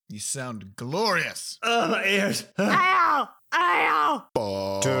You sound glorious. Oh, my ears. Ow! Ow!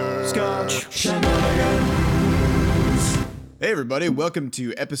 Butterscotch Shenanigans. Hey everybody, welcome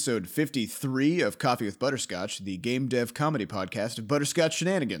to episode 53 of Coffee with Butterscotch, the game dev comedy podcast of Butterscotch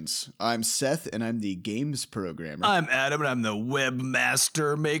Shenanigans. I'm Seth, and I'm the games programmer. I'm Adam, and I'm the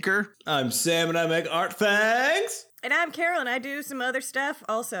webmaster maker. I'm Sam, and I make art fangs. And I'm Carol, and I do some other stuff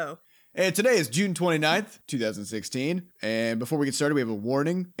also. And today is June 29th, 2016, and before we get started, we have a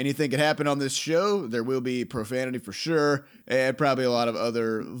warning. Anything could happen on this show. There will be profanity for sure, and probably a lot of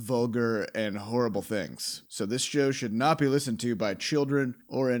other vulgar and horrible things. So this show should not be listened to by children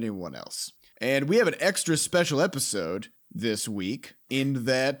or anyone else. And we have an extra special episode this week in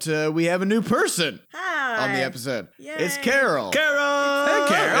that we have a new person Hi. on the episode. Yay. It's Carol. Carol! Hey,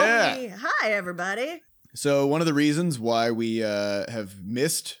 Carol. Hey. Yeah. Hi, everybody. So one of the reasons why we have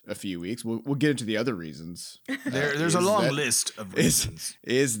missed a few weeks, we'll get into the other reasons. There's a is long that- list of reasons.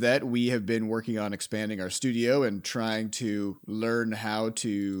 Is that we have been working on expanding our studio and trying to learn how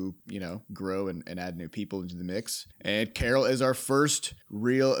to, grow and add new people into the mix. And Carol is our first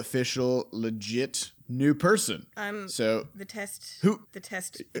real, official, legit new person. So The test. Who- The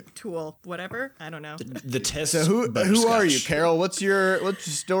test tool. Whatever. I don't know. The test. who are Butterscotch. you, Carol? What's your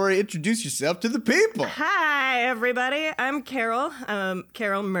story? Introduce yourself to the people. Hi, everybody. I'm Carol.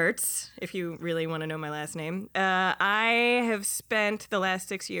 Carol Mertz, if you really want to know my last name. I have spent the last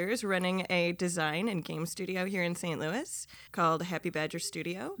 6 years running a design and game studio here in St. Louis called Happy Badger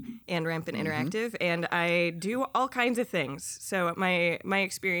Studio and Rampant Interactive, and I do all kinds of things. So my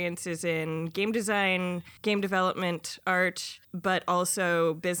experience is in game design, game development, art, but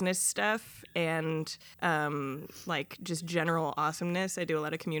also business stuff and just general awesomeness. I do a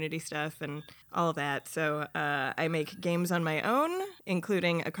lot of community stuff and all of that. So I make games on my own,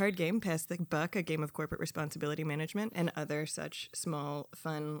 including a card game, Pass the Buck, a game of corporate responsibility management, and other such small,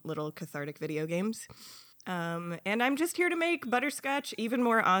 fun, little cathartic video games. And I'm just here to make Butterscotch even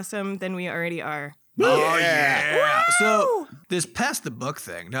more awesome than we already are. Oh, yeah. So this Pass the Buck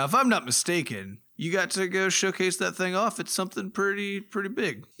thing. Now, if I'm not mistaken, you got to go showcase that thing off. It's something pretty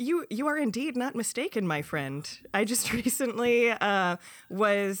big. You are indeed not mistaken, my friend. I just recently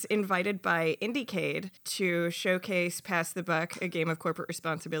was invited by Indiecade to showcase Pass the Buck, a game of corporate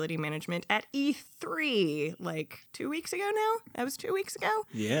responsibility management, at E3 like 2 weeks ago now. That was 2 weeks ago.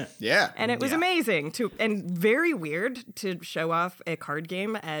 Yeah. Yeah. And it was amazing and very weird to show off a card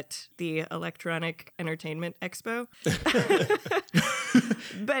game at the Electronic Entertainment Expo.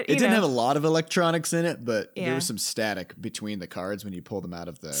 But It didn't have a lot of electronics in it, but there Yeah. was some static between the cards when you pulled them out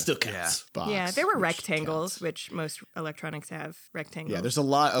of the Still counts. box. Yeah, there were which rectangles, counts. which most electronics have rectangles. Yeah, there's a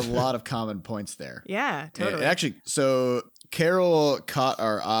lot of common points there. Yeah, totally. And actually, so Carol caught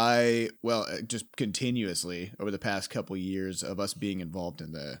our eye, just continuously over the past couple years of us being involved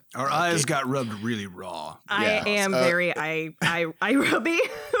in the. Our eyes got rubbed really raw. I Yeah. am very eye rubby.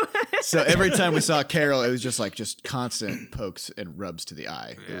 So every time we saw Carol, it was just constant pokes and rubs to the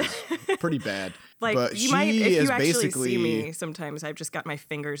eye. It was pretty bad. But you she might, if is you actually basically see me, sometimes I've just got my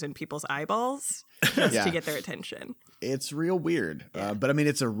fingers in people's eyeballs just Yeah. to get their attention. It's real weird, but I mean,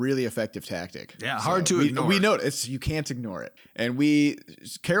 it's a really effective tactic. Yeah, hard to we, ignore. We know it. You can't ignore it. And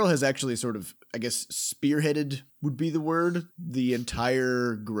Carol has actually sort of, I guess, spearheaded would be the word, the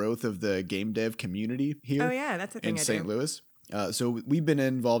entire growth of the game dev community here. Oh yeah, that's a thing in I St. do. Louis. So we've been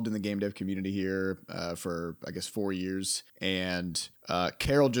involved in the game dev community here for, I guess, 4 years. And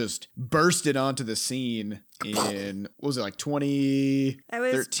Carol just bursted onto the scene in, what was it, like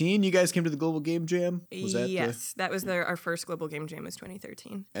 2013? You guys came to the Global Game Jam? Was that Yes, that was our first Global Game Jam was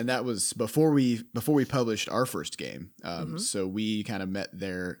 2013. and that was before we published our first game. Mm-hmm. So we kind of met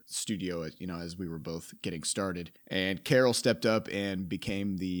their studio, as we were both getting started. And Carol stepped up and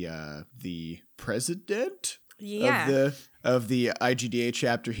became the president Yeah. of the IGDA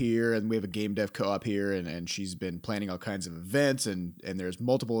chapter here, and we have a game dev co-op here, and she's been planning all kinds of events, and there's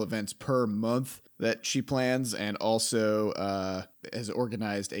multiple events per month that she plans, and also has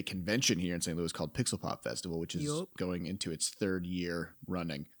organized a convention here in St. Louis called Pixel Pop Festival, which is going into its third year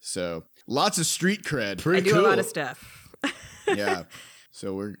running. So lots of street cred. I do a lot of stuff. Yeah.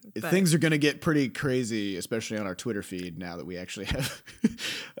 So things are going to get pretty crazy, especially on our Twitter feed now that we actually have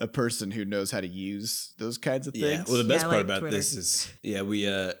a person who knows how to use those kinds of things. Yeah. Well, the best I part like about Twitter. this is, we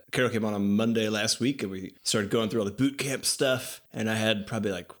Carol came on Monday last week, and we started going through all the boot camp stuff. and I had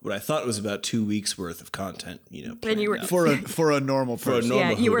probably like what I thought was about 2 weeks worth of content. And you were For a normal person.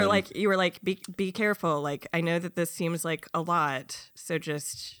 yeah, you were hooligan. like, be careful. Like, I know that this seems like a lot, so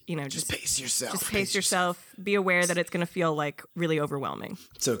just pace yourself. Just pace yourself. Be aware that it's going to feel like really overwhelming.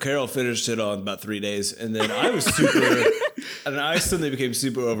 So Carol finished it all in about 3 days, and then I was and I suddenly became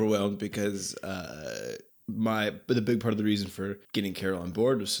super overwhelmed because the big part of the reason for getting Carol on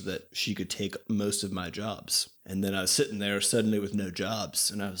board was so that she could take most of my jobs. And then I was sitting there suddenly with no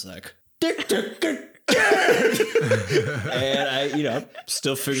jobs, and I was like, and I'm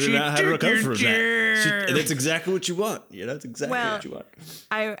still figuring out how to recover from that. And that's exactly what you want. That's exactly what you want.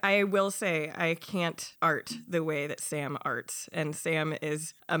 I will say I can't art the way that Sam arts, and Sam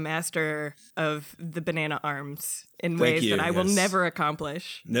is a master of the banana arms in ways you, that I will yes. never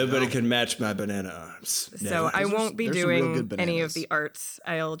accomplish. Nobody can match my banana arms. So I won't be there's some real doing good any of bananas. the arts.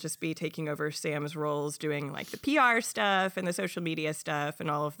 I'll just be taking over Sam's roles, doing like the PR stuff and the social media stuff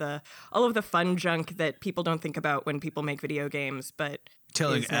and all of the fun junk that people don't think about when people make video games, but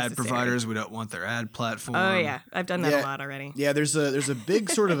Telling is ad necessary. providers we don't want their ad platform. Oh yeah, I've done that Yeah. a lot already. Yeah, there's a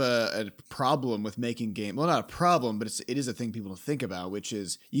big sort of a problem with making game. Well, not a problem, but it is a thing people don't think about, which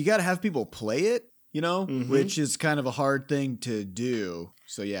is you got to have people play it, which is kind of a hard thing to do.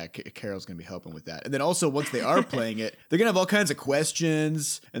 So yeah, Carol's gonna be helping with that. And then also once they are playing it, they're gonna have all kinds of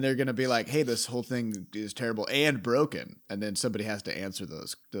questions, and they're gonna be like, "Hey, this whole thing is terrible and broken," and then somebody has to answer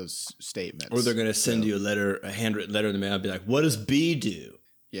those statements. Or they're going to send you a handwritten letter in the mail and be like, what does B do?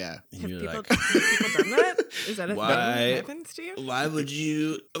 Yeah. And Have you're people, like, have people done that? Is that a thing Why? that happens to you? why would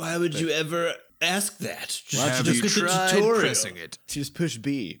you ever ask that? Just Have look you at the tried tutorial. pressing it? Just push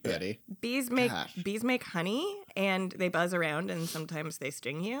B, Betty. Bees make honey, and they buzz around, and sometimes they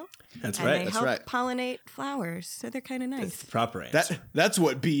sting you. That's and right. they That's help right. pollinate flowers, so they're kind of nice. the proper answer. That's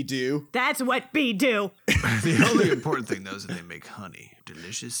what B do. That's what bee do. The only important thing though is that they make honey.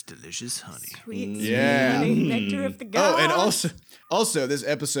 Delicious, delicious honey. Sweet, Yeah. sweet nectar of the gods. Oh, and also this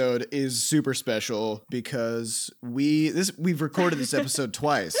episode is super special because we've recorded this episode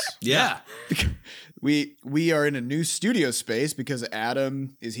twice. yeah. We are in a new studio space because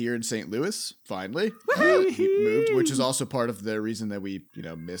Adam is here in St. Louis finally. He moved, which is also part of the reason that we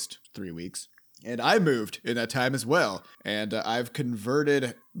missed 3 weeks. And I moved in that time as well. And I've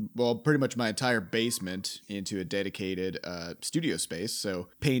converted, pretty much my entire basement into a dedicated studio space. So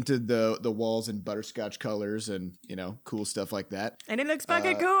painted the walls in butterscotch colors and, cool stuff like that. And it looks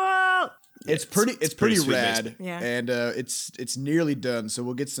fucking cool. It's pretty pretty sweet rad. basement. Yeah. And it's nearly done. So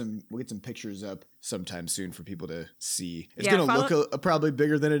we'll get some pictures up sometime soon for people to see. It's Yeah, gonna look probably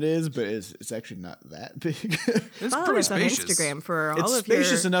bigger than it is, but it's actually not that big. It's Follow pretty us on spacious. Instagram for all It's of your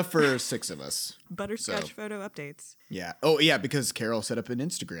spacious enough for 6 of us. butterscotch so. photo updates. Yeah. Oh, yeah. Because Carol set up an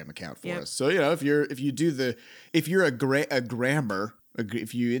Instagram account for Yep. us. So if you're a grammar,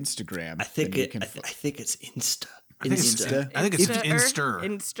 if you Instagram, I think then you it. can I think it's Insta. I think it's Insta. I think it's Insta- Inster.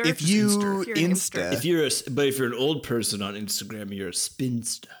 Inster. if you If you're an Insta, If you're an old person on Instagram, you're a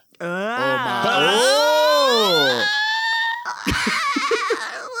spinster. oh.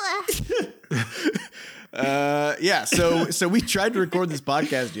 Yeah, so we tried to record this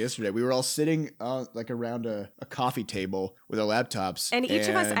podcast yesterday. We were all sitting around a coffee table with our laptops, And each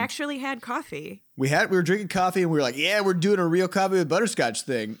of us actually had coffee. we were drinking coffee and we were like, yeah, we're doing a real coffee with butterscotch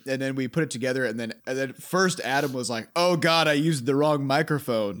thing. And then we put it together, and then first Adam was like, oh God, I used the wrong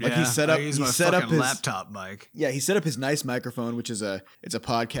microphone. Like he set up I use he my set up fucking his laptop mic. Yeah, he set up his nice microphone, which is it's a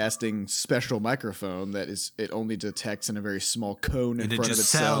podcasting special microphone it only detects in a very small cone in And it front of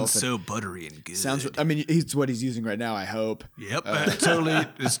just itself. sounds so buttery and good. It's what he's using right now, I hope. Yep,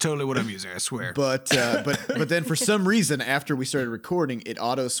 it's totally what I'm using. I swear. But then for some reason, after we started recording, it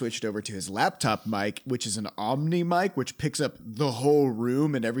auto switched over to his laptop mic, which is an Omni mic, which picks up the whole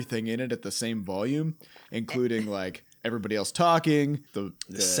room and everything in it at the same volume, including like everybody else talking, the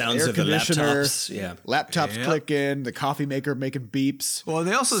sounds air of the conditioner, laptops, yeah. laptops Yep. clicking, the coffee maker making beeps. Well,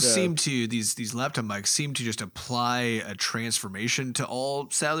 they also seem to these laptop mics seem to just apply a transformation to all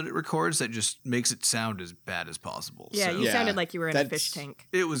sound that it records that just makes it sound as bad as possible. Yeah, So you Yeah, sounded like you were in a that's- fish tank.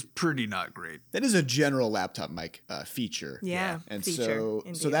 it was pretty not great. That is a general laptop mic feature. Yeah, And feature, so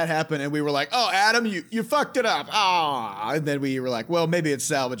indeed. that happened, and we were like, "Oh, Adam, you fucked it up." Ah, and then we were like, "Well, maybe it's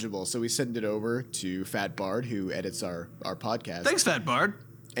salvageable." So we sent it over to Fat Bard, who edits our podcast. Thanks, Fat Bard.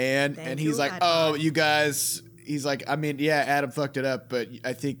 And Thank he's you, like, Fat "Oh, Bard." you guys." He's like, I mean, yeah, Adam fucked it up, but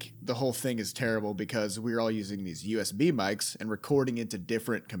I think the whole thing is terrible because we're all using these USB mics and recording into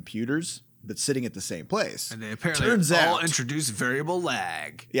different computers, but sitting at the same place. And they apparently Turns all out- introduce variable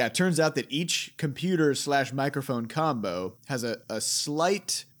lag. Yeah, it turns out that each computer/microphone combo has a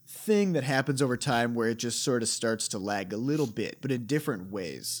slight thing that happens over time where it just sort of starts to lag a little bit, but in different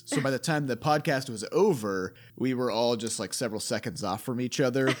ways. So by the time the podcast was over, we were all just like several seconds off from each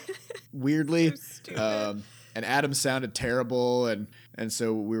other, weirdly. And Adam sounded terrible, and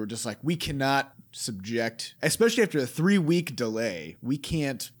so we were just like, we cannot subject, especially after a 3-week delay, we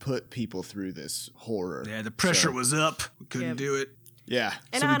can't put people through this horror. Yeah, the pressure was up. We couldn't do it. Yeah.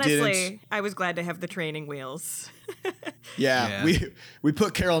 And so we honestly, didn't. I was glad to have the training wheels. Yeah, we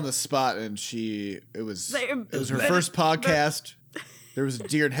put Carol on the spot, and it was her first podcast. There was a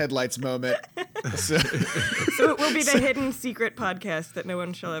deer in headlights moment. So it will be the hidden secret podcast that no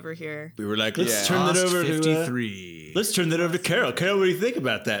one shall ever hear. We were like, let's turn Lost that over 53. to let's turn that over to Carol. Carol, what do you think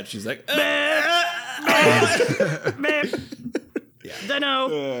about that? She's like,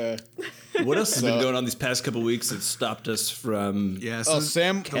 Dunno. what else has been going on these past couple weeks that stopped us from? Yeah,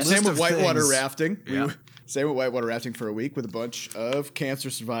 Sam list with of whitewater things- rafting. Yeah. Sam with whitewater rafting for a week with a bunch of cancer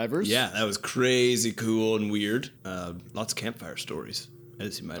survivors. Yeah, that was crazy cool and weird. Lots of campfire stories.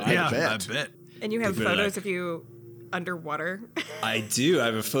 As you might Yeah, bet. I bet. And you have People are photos like- of you underwater. I do. I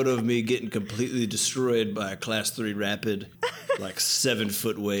have a photo of me getting completely destroyed by a class 3 rapid, like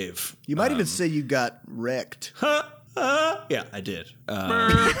 7-foot wave. You might even say you got wrecked. Yeah, I did.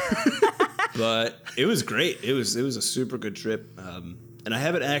 But it was great. It was a super good trip. And I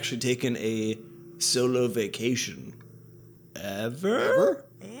haven't actually taken a solo vacation ever.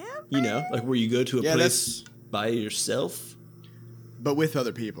 You know, like where you go to a Yeah, place by yourself. But with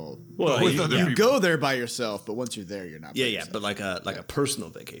other people. Well, with other yeah, You go there by yourself, but once you're there, you're not. yeah, by yeah, yourself. but like a personal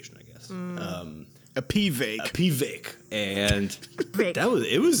vacation, I guess. A PVAC. A PVAC, and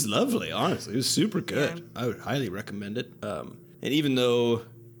it was lovely. Honestly, it was super good. I would highly recommend it. And even though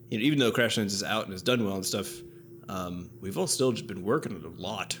Crashlands is out and has done well and stuff, we've all still just been working a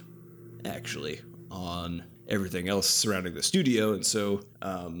lot, actually, on everything else surrounding the studio. And so,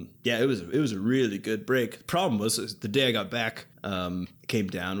 it was a really good break. The problem was the day I got back, came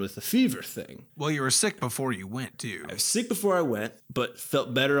down with the fever thing. Well, you were sick before you went, too. I was sick before I went, but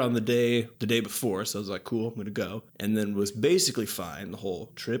felt better on the day before. So I was like, cool, I'm going to go. And then was basically fine the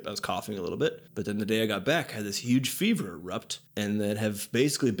whole trip. I was coughing a little bit. But then the day I got back, I had this huge fever erupt and then have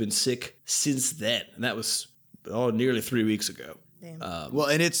basically been sick since then. And that was nearly 3 weeks ago. Well,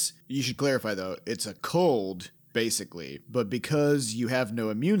 and you should clarify though, it's a cold, basically. But because you have no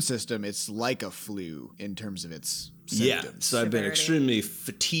immune system, it's like a flu in terms of its symptoms. Yeah, so I've been Severity. extremely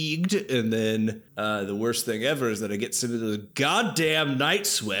fatigued. And then the worst thing ever is that I get some of those goddamn night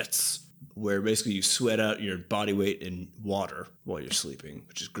sweats where basically you sweat out your body weight in water while you're sleeping,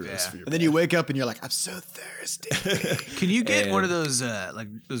 which is gross Yeah. for your And then you wake up and you're like, I'm so thirsty. Can you get one of those like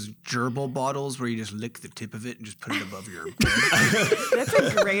those gerbil bottles where you just lick the tip of it and just put it above your bed? That's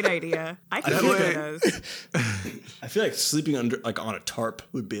a great idea. I can That do way- those. I feel like sleeping on a tarp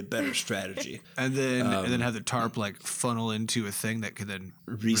would be a better strategy. and then have the tarp like funnel into a thing that could then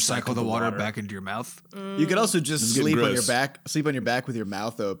recycle the the water water. back into your mouth. You could also just getting sleep on your gross. back with your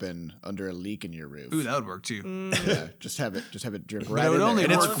mouth open under a leak in your roof. Ooh, that would work too. Yeah, just have it drip But right it would in only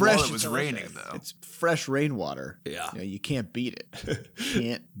there. And work it's fresh. while it was raining, though. It's fresh rainwater. Yeah. You know, you can't beat it.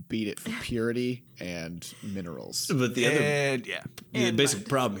 Can't beat it for purity and minerals. But the other And yeah, the basic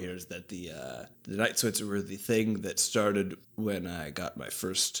problem here is that the night sweats were the thing that started when I got my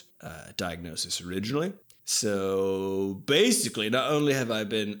first diagnosis originally. So basically, not only have I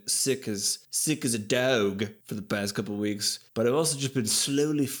been sick as a dog for the past couple of weeks, but I've also just been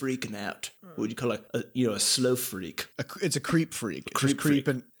slowly freaking out. What would you call a slow freak? It's a creep freak. It's just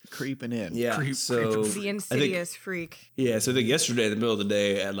creeping in. Yeah. Creep- so The insidious freak. Yeah, so I think yesterday in the middle of the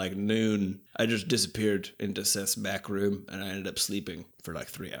day at like noon, I just disappeared into Seth's back room and I ended up sleeping for like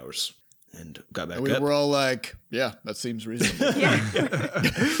 3 hours and got back And we up. were all like, yeah, that seems reasonable.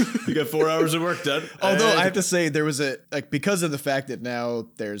 You got 4 hours of work done. Although And- I have to say there was because of the fact that now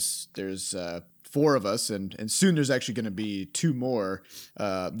there's 4 of us and soon there's actually going to be 2 more.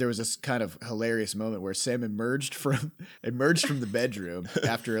 There was this kind of hilarious moment where Sam emerged from the bedroom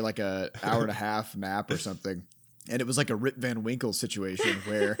after like a hour and a half nap or something. And it was like a Rip Van Winkle situation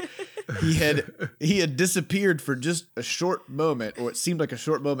where he had disappeared for just a short moment, or it seemed like a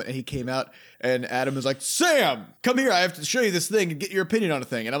short moment, and he came out and Adam was like, Sam, come here, I have to show you this thing and get your opinion on a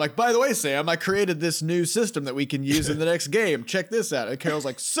thing. And I'm like, by the way, Sam, I created this new system that we can use in the next game. Check this out. And Carol's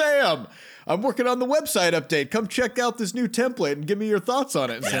like, Sam, I'm working on the website update. Come check out this new template and give me your thoughts on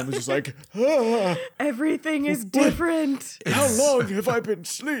it. And Sam was just like, Everything is different. how long have I been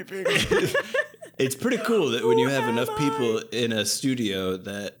sleeping? It's pretty cool that when you have enough people in a studio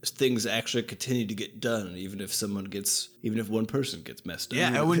that things actually continue to get done, even if one person gets messed up.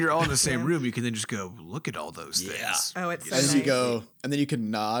 Yeah, and when you're all in the same room, you can then just go, look at all those things. Oh, it's so And nice. you go, and then you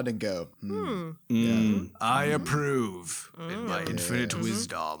can nod and go, I approve in my infinite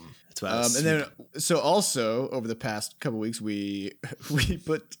wisdom. That's why I was and then, so also over the past couple weeks, we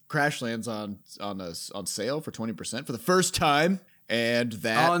put Crashlands on sale for 20% for the first time, and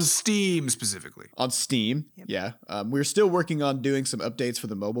that On Steam specifically. on Steam. Yeah, we're still working on doing some updates for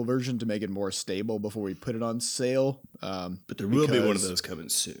the mobile version to make it more stable before we put it on sale. but there will be one of because- those coming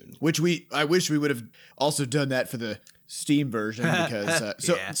soon. Which I wish we would have also done that for the Steam version because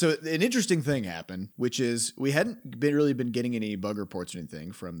so an interesting thing happened, which is we hadn't really been getting any bug reports or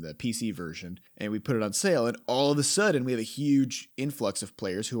anything from the PC version, and we put it on sale, and all of a sudden we have a huge influx of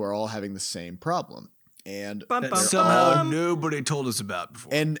players who are all having the same problem. And Bum, That bum, somehow bum. nobody told us about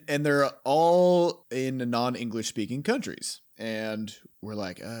before. and they're all in non-English speaking countries. And we're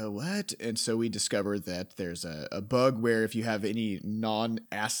like, what? And so we discovered that there's a bug where if you have any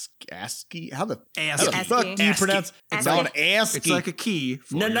non-ASCII, how the ASCII. fuck do you pronounce ASCII. non-ASCII? It's like a key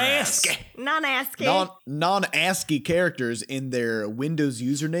for your ass. Non-ASCII. non-ASCII characters in their Windows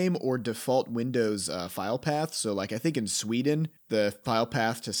username or default Windows file path. So like I think in Sweden, the file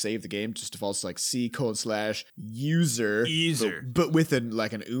path to save the game just defaults to like C:/user. User. But with an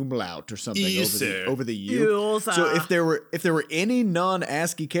umlaut or something User. over the U. User. So if there were any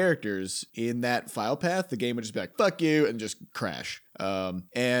non-ASCII characters in that file path, the game would just be like, fuck you, and just crash.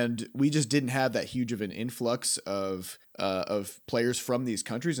 And we just didn't have that huge of an influx of players from these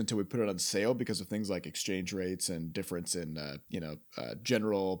countries until we put it on sale because of things like exchange rates and difference in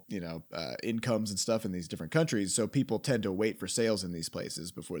general incomes and stuff in these different countries. So people tend to wait for sales in these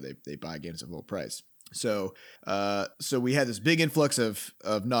places before they buy games at full price. So we had this big influx of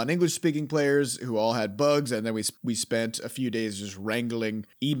non-English speaking players who all had bugs, and then we spent a few days just wrangling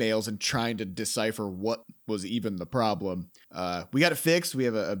emails and trying to decipher what was even the problem. We got it fixed. We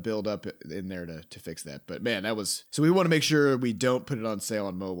have a build up in there to fix that. But man, so we want to make sure we don't put it on sale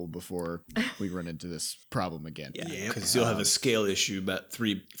on mobile before we run into this problem again. Yeah, because you'll have a scale issue about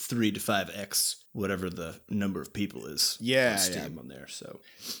 3 to 5x whatever the number of people is. Yeah, on Steam on there. So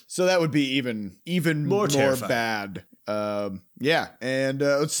that would be even more terrifying. bad. And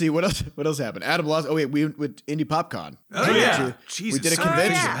let's see what else happened. Adam lost. Oh wait, we went with Indie PopCon. Oh, yeah. We Jesus. did a so many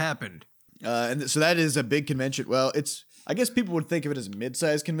convention. things have happened. And so that is a big convention. Well, I guess people would think of it as a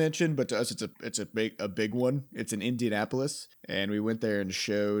mid-sized convention, but to us, it's a big one. It's in Indianapolis, and we went there and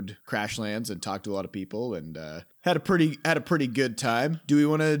showed Crashlands and talked to a lot of people and had a pretty good time. Do we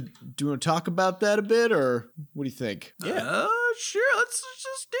want to talk about that a bit, or what do you think? Sure. Let's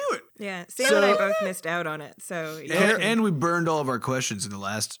just do it. Yeah, Sam and I both missed out on it. So And we burned all of our questions in the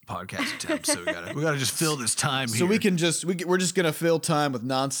last podcast attempt, so we gotta just fill this time here. So we're just gonna fill time with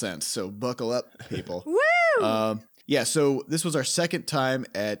nonsense. So buckle up, people. woo! Yeah, so this was our second time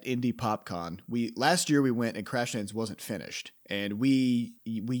at Indie PopCon. Last year we went and Crashlands wasn't finished. And we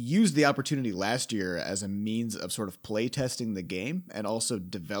used the opportunity last year as a means of sort of play testing the game and also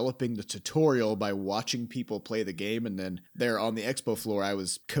developing the tutorial by watching people play the game. And then there on the expo floor, I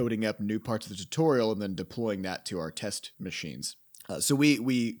was coding up new parts of the tutorial and then deploying that to our test machines. So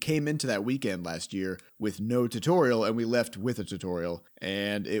we came into that weekend last year with no tutorial, and we left with a tutorial,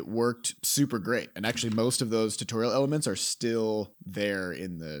 and it worked super great. And actually, most of those tutorial elements are still there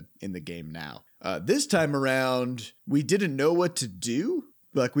in the game now. This time around, we didn't know what to do.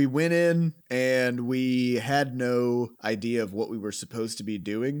 Like, we went in and we had no idea of what we were supposed to be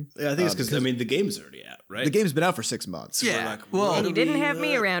doing. Yeah, I think it's because the game's already out, right? The game's been out for 6 months. Yeah. And you didn't have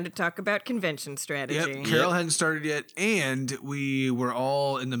me around to talk about convention strategy. Yep, Carol hadn't started yet, and we were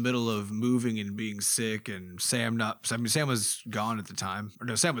all in the middle of moving and being sick, and Sam was gone at the time. Or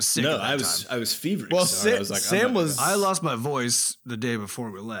no, Sam was sick No, at that time. I was feverish. Well, so I was like, Sam was I lost my voice the day before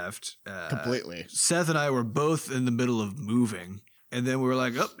we left. completely. Seth and I were both in the middle of moving. And then we were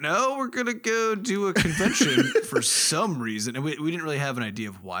like, oh, no, we're going to go do a convention for some reason. And we didn't really have an idea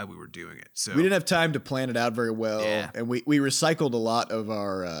of why we were doing it. So We didn't have time to plan it out very well, Yeah. and we recycled a lot of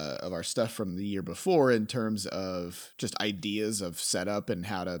our stuff from the year before in terms of just ideas of setup and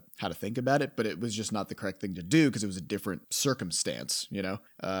how to think about it. But it was just not the correct thing to do because it was a different circumstance, you know.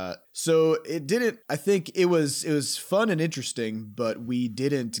 So it didn't. I think it was fun and interesting, but we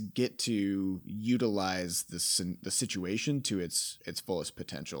didn't get to utilize the situation to its fullest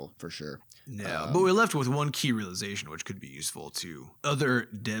potential for sure. No, but we left with one key realization, which could be useful to other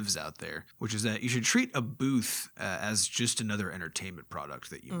devs out there, which is that you should treat a booth as just another entertainment product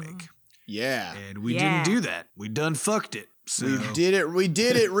that you make. Yeah. And we Yeah. didn't do that. We done fucked it. So We did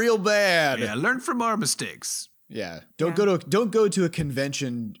it real bad. yeah, learn from our mistakes. Yeah. Don't go to a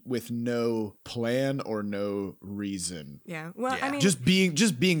convention with no plan or no reason. Yeah. Well, Yeah. I mean, Just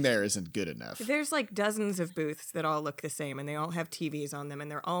being there isn't good enough. there's like dozens of booths that all look the same and they all have TVs on them and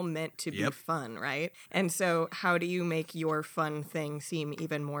they're all meant to be Yep. fun, right? And so, how do you make your fun thing seem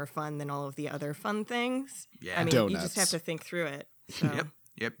even more fun than all of the other fun things? Yeah. I mean, you just Donuts. have to think through it. So.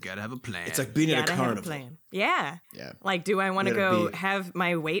 Yep, gotta have a plan. It's like being at a Gotta have a carnival. plan. Yeah. Yeah. Like, do I want to Gotta go be- have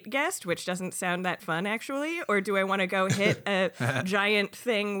my weight guessed, which doesn't sound that fun actually, or do I want to go hit a giant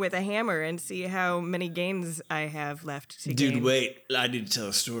thing with a hammer and see how many gains I have left to Dude, gain? wait. I need to tell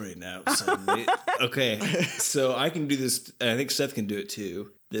a story now. Suddenly. Okay. So I can do this, and I think Seth can do it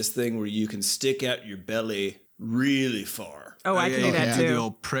too. This thing where you can stick out your belly really far. Oh, I can do that The too.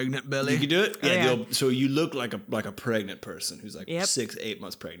 old pregnant belly. You can do it? Oh, yeah. the old- so you look like a pregnant person who's like Yep. 6-8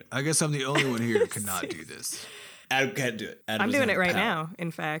 months pregnant. I guess I'm the only one here who cannot do this. Adam can't do it. Adam I'm doesn't doing it have right power. now,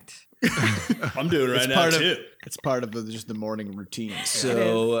 in fact. I'm doing it right now too. It's part of just the morning routine.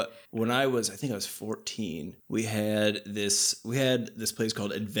 So when I think I was 14, we had this place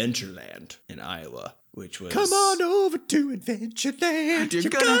called Adventureland in Iowa, which was Come on over to Adventureland. You're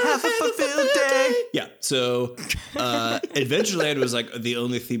gonna have a fulfilled day. Yeah. So Adventureland was like the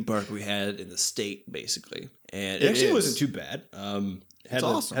only theme park we had in the state, basically, and it actually is. wasn't too bad. Had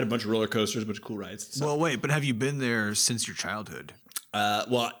awesome. had a bunch of roller coasters, a bunch of cool rides. And stuff. Well, wait, but have you been there since your childhood?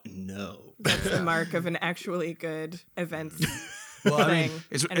 Well, no. That's the mark of an actually good event. Well, I mean, thing.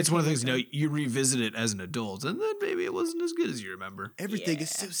 it's one of the things, you revisit it as an adult, and then maybe it wasn't as good as you remember. Everything is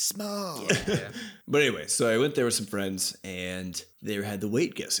so small. But anyway, so I went there with some friends, and they had the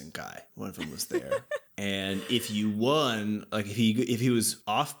weight guessing guy. One of them was there, and if you won, like if he was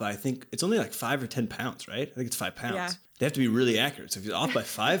off by, I think it's only like 5 or 10 pounds, right? I think it's 5 pounds. Yeah. They have to be really accurate. So if you're off by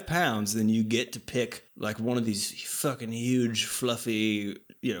 5 pounds, then you get to pick like one of these fucking huge, fluffy,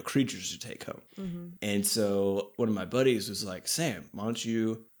 creatures to take home. Mm-hmm. And so one of my buddies was like, Sam, why don't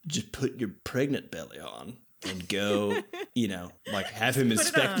you just put your pregnant belly on and go, like have him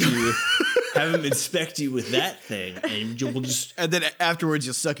inspect you, have him inspect you with that thing, and we'll just. And then afterwards,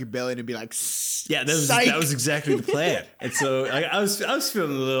 you'll suck your belly and it'll be like, Yeah, that was exactly the plan. And so I was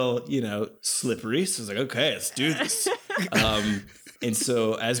feeling a little, slippery. So I was like, okay, let's do this. And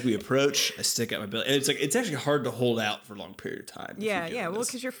so as we approach, I stick out my belly. And it's actually hard to hold out for a long period of time. if Yeah, you're yeah. doing Well, this.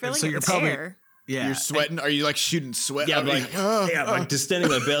 because you're filling so it you're with probably- air. Yeah. You're sweating. Are you like shooting sweat? Yeah, I'm I'm like distending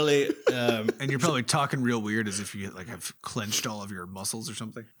my belly. And you're probably talking real weird as if you have clenched all of your muscles or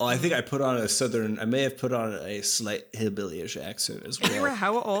something. Oh, I think I may have put on a slight hillbilly-ish accent as You were well.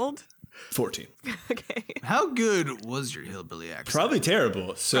 how old? 14. Okay. How good was your hillbilly accent? Probably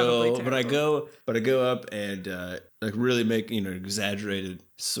terrible. So, Probably but I go up and like really make exaggerated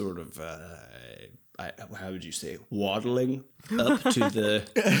sort of how would you say waddling up to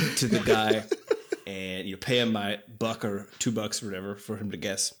the guy, and pay him my $1 or $2 or whatever for him to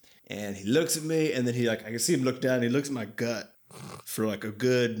guess. And he looks at me, and then I can see him look down. And he looks at my gut for like a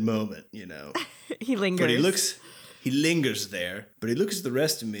good moment, He lingers. But he lingers there, but he looks at the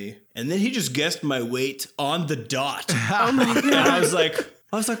rest of me, and then he just guessed my weight on the dot. Oh my god! And I was like,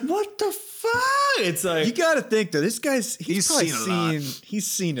 what the fuck? It's like You got to think though. This guy's he's probably seen a lot. He's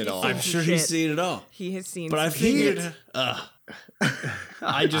seen it all. I'm sure he's seen it all. He has seen. But I some shit. figured,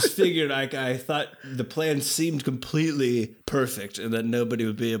 I just figured, I thought the plan seemed completely perfect, and that nobody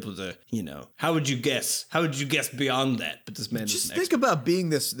would be able to, how would you guess? How would you guess beyond that? But this man Just is an think about being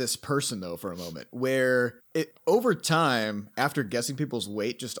this person though for a moment, where over time, after guessing people's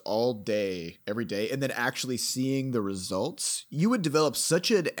weight just all day, every day, and then actually seeing the results, you would develop such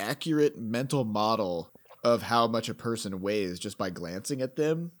an accurate mental model of how much a person weighs just by glancing at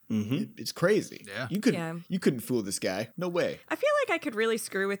them. It's crazy. Yeah. You couldn't fool this guy. No way. I feel like I could really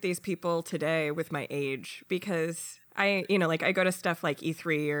screw with these people today with my age because I go to stuff like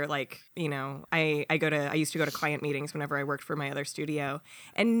E3 or I used to go to client meetings whenever I worked for my other studio,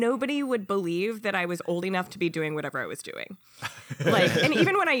 and nobody would believe that I was old enough to be doing whatever I was doing. And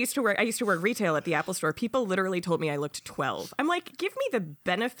even when I used to work retail at the Apple Store, people literally told me I looked 12. I'm like, give me the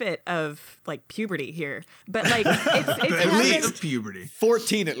benefit of like puberty here. But like it's At least happened- of puberty.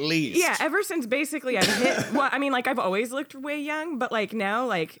 14 at least. yeah, ever since basically I've hit. Well, I mean, like I've always looked way young, but like now,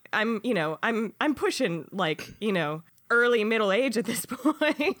 like I'm pushing like early middle age at this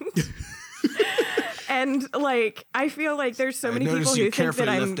point. And like I feel like there's so many I people noticed who you think that carefully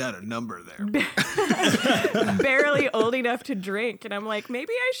I'm left out a number there. barely old enough to drink, and I'm like,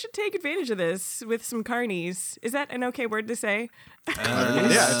 maybe I should take advantage of this with some carnies. Is that an okay word to say?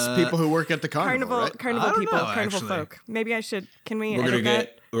 Yeah, it's people who work at the carnival, right? I don't people, know, carnival actually. folk. Maybe I should. Can we We're gonna edit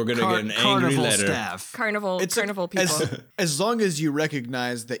that? we're gonna get an angry carnival letter. staff. Carnival people. As long as you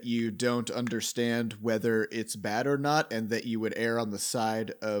recognize that you don't understand whether it's bad or not, and that you would err on the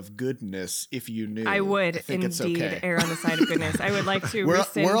side of goodness if you knew. I would think it's indeed okay. err on the side of goodness. I would like to We're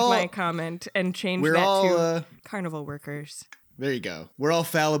rescind all- my comment and change we're that all, to carnival workers. There you go. We're all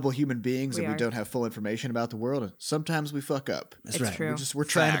fallible human beings, We and we are. don't have full information about the world. And sometimes we fuck up. That's It's right. true. We're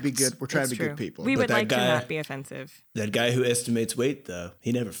trying to be Facts. good. We're trying It's to be true. good people. We But would that like to guy- not be offensive. That guy who estimates weight, though,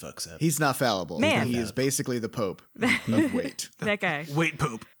 he never fucks up. He's not fallible. Man. He is basically the Pope of weight. That guy. Wait,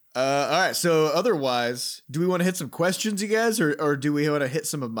 poop. All right. So otherwise, do we want to hit some questions, you guys, or do we want to hit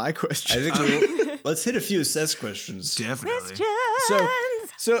some of my questions? I think let's hit a few assess questions. Definitely.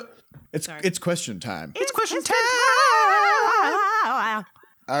 Questions. So it's Sorry. it's question time. It's question time.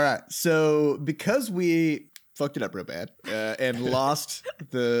 All right. So because we fucked it up real bad and lost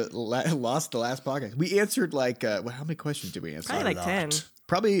the last podcast, we answered like how many questions did we answer? Probably like 10.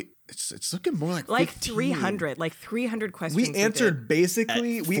 Probably it's looking more like Like 15. 300. Like 300 questions. We answered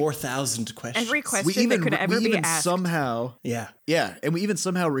basically At we 4,000 questions. every we question even that could ever we be even asked. somehow Yeah. and we even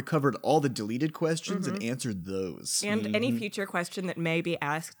somehow recovered all the deleted questions and answered those. And any future question that may be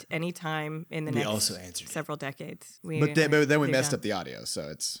asked anytime in the We next also answered it. several decades. But then we messed up the audio, so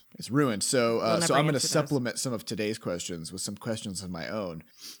it's ruined. So We'll so never I'm going to answer those. supplement some of today's questions with some questions of my own.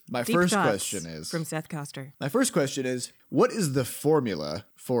 My Deep first thoughts question is from Seth Coster. My first question is, what is the formula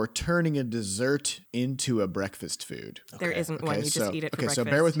for turning a dessert into a breakfast food? There isn't one. You just eat it for breakfast. so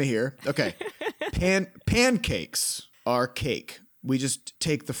bear with me here. Okay. Pancakes are cake. We just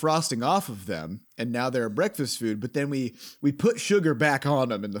take the frosting off of them, and now they're a breakfast food, but then we put sugar back on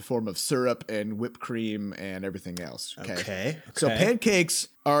them in the form of syrup and whipped cream and everything else. Okay. So okay. pancakes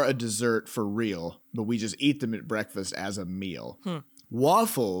are a dessert for real, but we just eat them at breakfast as a meal.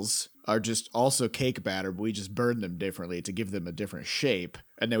 Waffles are just also cake batter, but we just burn them differently to give them a different shape.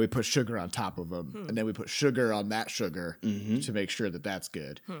 And then we put sugar on top of them. And then we put sugar on that sugar to make sure that that's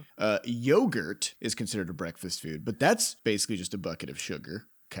good. Yogurt is considered a breakfast food, but that's basically just a bucket of sugar.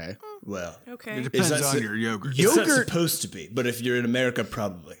 Okay. Well, Okay. It depends that on so- your yogurt. it's not Yogurt- supposed to be, but if you're in America,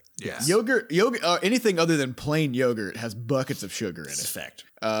 probably. Yeah. Yogurt, anything other than plain yogurt has buckets of sugar in It's a it. fact.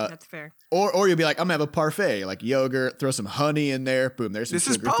 That's fair. Or you'll be like, I'm gonna have a parfait, like yogurt, throw some honey in there, boom, there's some This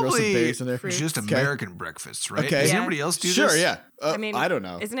is sugar, throw some probably berries in there. Fruit. just American breakfasts, right? Okay. Does Yeah. everybody else do Sure, this? yeah. I mean, I don't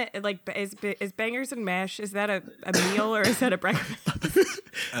know. Isn't it like is bangers and mash? Is that a meal or is that a breakfast?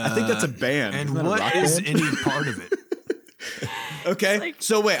 I think that's a band. And Isn't that a what rock is band? any part of it? Okay. like-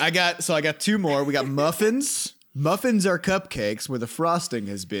 So wait, I got two more. We got muffins. Muffins are cupcakes where the frosting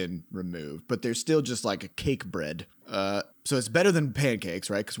has been removed, but they're still just like a cake bread. So it's better than pancakes,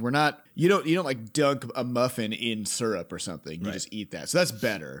 right? Because you don't like dunk a muffin in syrup or something. You just eat that. So that's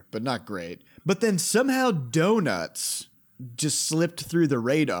better, but not great. But then somehow donuts just slipped through the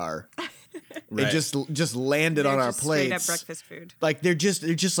radar. Right. It just landed on They're our just straight plates. up breakfast food. Like they're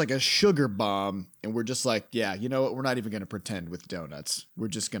just like a sugar bomb, and we're just like, yeah, you know what? We're not even gonna pretend with donuts. We're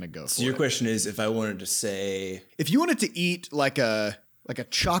just gonna go for So your it. question is, if I wanted to say, If you wanted to eat like a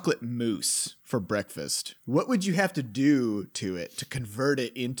chocolate mousse for breakfast, what would you have to do to it to convert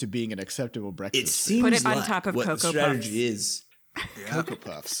it into being an acceptable breakfast? it food? seems Put it on like top of what the Cocoa strategy Puffs. is. Cocoa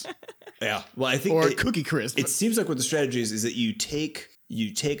Puffs Yeah. Well, I think or it, Cookie Crisp. it seems like what the strategy is that you take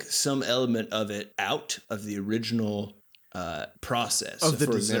some element of it out of the original process Of So the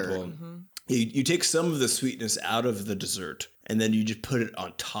for dessert. Example, Mm-hmm. you take some of the sweetness out of the dessert, and then you just put it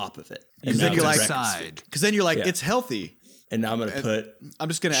on top of it. And then now you're it's like- breakfast Side. food. Because then you're like, Yeah. it's healthy. And now I'm going to put I'm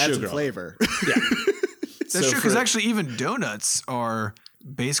just gonna add some Sugar on it. flavor. yeah. That's So true, because for- actually even donuts are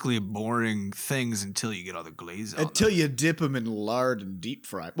basically boring things until you get all the glaze on Until them. you dip them in lard and deep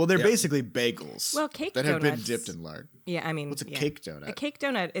fry. Well, they're Yeah. basically bagels. Well, cake that have been donuts- dipped in lard. Yeah, I mean, What's a yeah. cake donut? A cake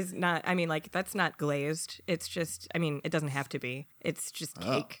donut is not. I mean, like that's not glazed. It's just. I mean, it doesn't have to be. It's just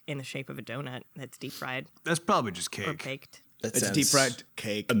cake in the shape of a donut that's deep fried That's probably just or cake. baked. That It's sounds deep fried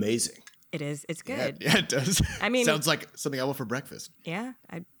cake. Amazing. It is. It's Yeah, good. yeah, it does. I mean- sounds like something I want for breakfast. Yeah,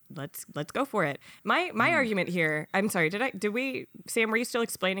 let's go for it. My argument here. I'm sorry. Did we? Sam, were you still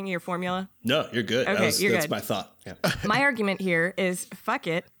explaining your formula? No, you're good. Okay, you're that's good. my thought. Yeah. My argument here is fuck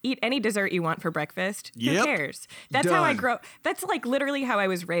it. Eat any dessert you want for breakfast. Who Yep. cares? That's how I Done. grow. That's like literally how I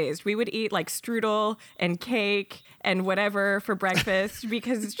was raised. We would eat like strudel and cake and whatever for breakfast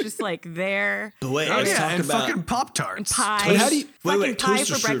because it's just like there. But wait, Oh let's yeah, talk and about fucking Pop-Tarts. Pie. But how do you fucking pie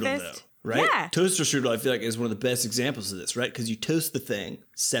toaster for strudel breakfast? though, right? Yeah. Toaster strudel, I feel like is one of the best examples of this, right? Because you toast the thing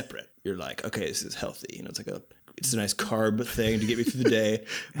separate. You're like, okay, this is healthy. You know, it's a nice carb thing to get me through the day.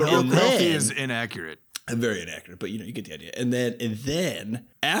 But And healthy then- is inaccurate. I'm very inaccurate, but you get the idea. And then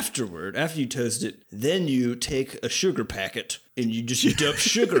afterward, after you toast it, then you take a sugar packet and you just dump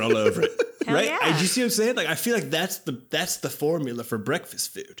sugar all over it. Hell Right? yeah. Do you see what I'm saying? Like, I feel like that's the formula for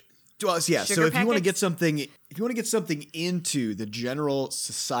breakfast food. Well, yeah. Sugar So if you want to packets? get something into the general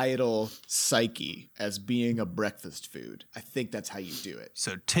societal psyche as being a breakfast food, I think that's how you do it.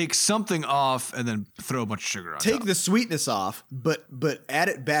 So take something off and then throw a bunch of sugar on Take top. the sweetness off, but add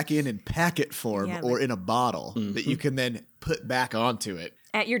it back in packet form Yeah, or like- in a bottle that you can then put back onto it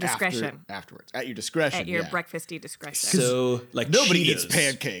At your discretion. afterwards. At your discretion. At your yeah. breakfasty discretion. So, like, Nobody Cheetos. eats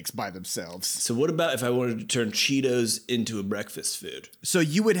pancakes by themselves. So what about if I wanted to turn Cheetos into a breakfast food? So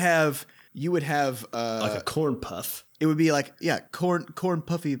you would have Like a corn puff. it would be like corn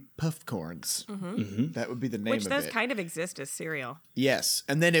puffy puff corns. That would be the name Which of does it. kind of exist as cereal. Yes,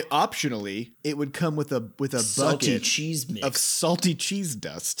 and then optionally it would come with a Salty bucket cheese mix. of salty cheese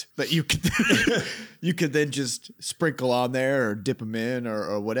dust that you could you could then just sprinkle on there or dip them in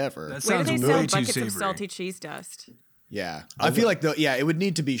or whatever. That Where sounds do they way sell too buckets savory. of salty cheese dust? Yeah, I feel like it would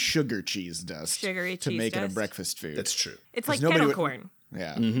need to be sugar cheese dust Sugary to cheese make it a dust? breakfast food. That's true. It's like nobody kettle would- corn.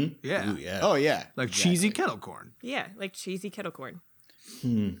 Yeah. Yeah. Ooh, yeah. Oh yeah. Like cheesy kettle corn. Yeah, like cheesy kettle corn.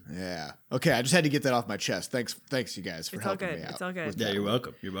 Yeah. Okay, I just had to get that off my chest. Thanks you guys for It's all helping good. me out. It's all good. with Yeah, that. you're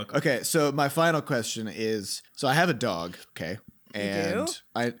welcome. You're welcome. Okay, so my final question is: so I have a dog, okay, and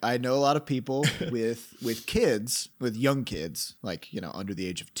do? I know a lot of people with kids, with young kids, like under the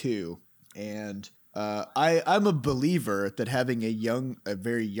age of 2, and I'm a believer that having a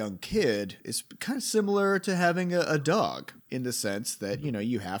very young kid is kind of similar to having a dog in the sense that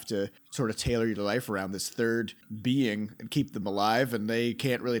you have to sort of tailor your life around this third being and keep them alive, and they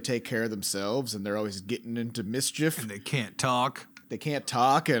can't really take care of themselves, and they're always getting into mischief. And they can't talk. They can't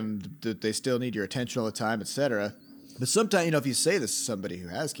talk and they still need your attention all the time, etc. But sometimes, if you say this to somebody who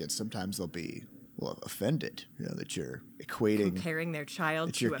has kids, sometimes they'll be offended, that you're equating, Comparing their child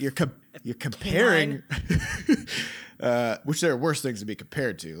that to you're comparing, which there are worse things to be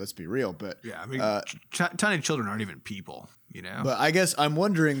compared to. Let's be real, but Yeah, I mean, tiny children aren't even people, But I guess I'm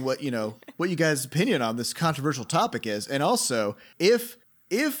wondering what you guys' opinion on this controversial topic is, and also if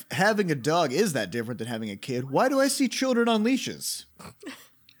having a dog is that different than having a kid, why do I see children on leashes?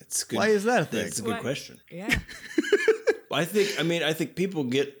 It's good. Why is that a thing? That's a good Why- question. Yeah. I think people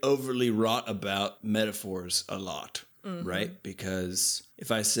get overly wrought about metaphors a lot, right? Because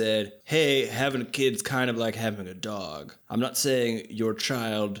if I said, hey, having a kid's kind of like having a dog, I'm not saying your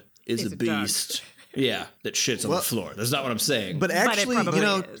child is Is a a dog. beast. Yeah, that shits on the floor. That's not what I'm saying. But actually, probably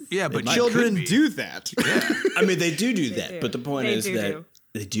is. Yeah, but might- children could be. do that. I mean, they do that. do. But the point They is do that do.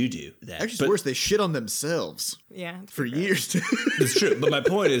 they do that. Actually, it's But- worse. They shit on themselves Yeah. it's for pretty gross. years. It's true, but my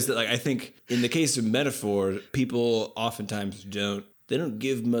point is that I think in the case of metaphor, people oftentimes don't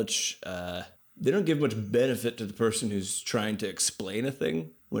give much benefit to the person who's trying to explain a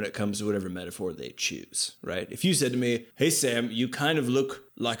thing when it comes to whatever metaphor they choose, right? If you said to me, "Hey Sam, you kind of look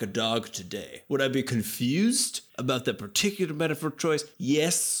like a dog today," would I be confused about that particular metaphor choice?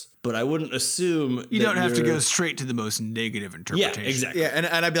 Yes, but I wouldn't assume You that don't have to you're- go straight to the most negative Yeah, interpretation. exactly. Yeah,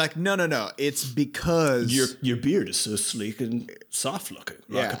 and I'd be like, no. It's because Your beard is so sleek and soft looking.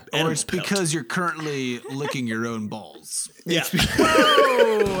 Yeah. Like an Or animal it's pelt. because you're currently licking your own balls. yeah.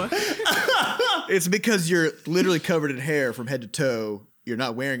 Oh, it's because you're literally covered in hair from head to toe. You're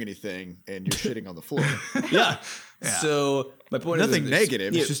not wearing anything, and you're shitting on the floor. Yeah. So my point Nothing is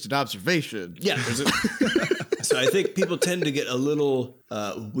negative. Yeah, It's just an observation. yeah. So I think people tend to get a little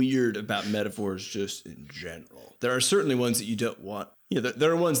weird about metaphors just in general. There are certainly ones that you don't want.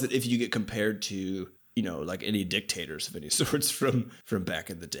 There are ones that if you get compared to, like any dictators of any sorts from back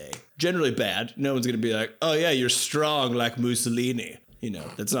in the day, generally bad. No one's going to be like, oh yeah, you're strong like Mussolini.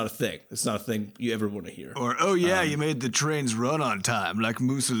 That's not a thing. That's not a thing you ever want to hear. Or, oh yeah, you made the trains run on time like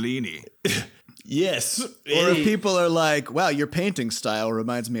Mussolini. Yes. Or if people are like, wow, your painting style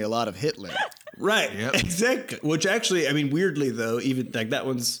reminds me a lot of Hitler. Right. Yep. Exactly. Which actually, I mean, weirdly though, even like that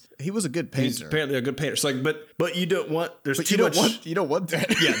one's He was a good he's painter. apparently a good painter. It's like, but you don't want. There's But too you much. don't want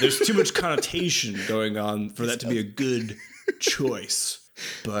that. Yeah, there's too much connotation going on for that to be a good choice.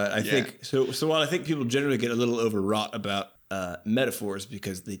 But I think so. So while I think people generally get a little overwrought about metaphors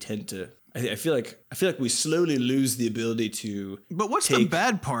because they tend to, I feel like we slowly lose the ability to. But what's the take-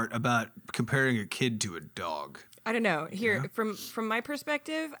 bad part about comparing a kid to a dog? I don't know. Here, from my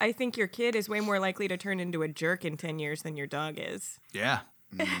perspective, I think your kid is way more likely to turn into a jerk in 10 years than your dog is. Yeah.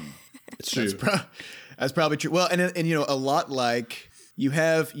 It's true. That's probably true. Well, and a lot like you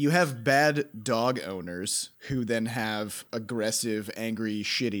have bad dog owners who then have aggressive, angry,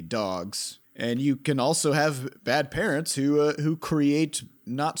 shitty dogs. And you can also have bad parents who create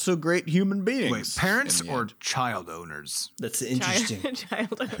not so great human beings. Wait, parents in the or end. child owners? That's interesting.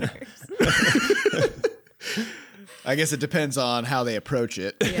 Child owners. I guess it depends on how they approach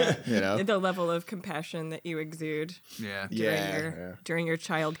it. Yeah. You know? The level of compassion that you exude Yeah. during your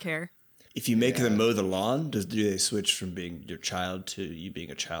child care. If you make them mow the lawn, do they switch from being your child to you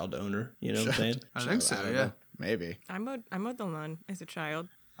being a child owner? You know what I'm saying? I think so, I don't yeah. know. Maybe. I mowed the lawn as a child.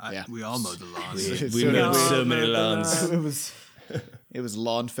 Yeah. We all mowed the lawns. We mowed so many lawns. It was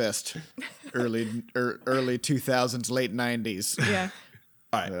Lawn Fest, early 2000s, late 90s. Yeah.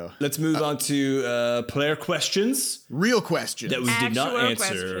 All right, Yeah. let's move on to player questions Real question. that we did not Actual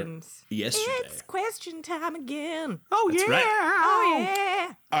answer questions. yesterday. It's question time again. Oh, That's yeah. right. Oh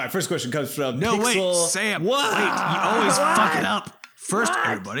yeah. All right, first question comes from No, Pixel. wait, Sam. What? Wait, you always fuck it up. First, What?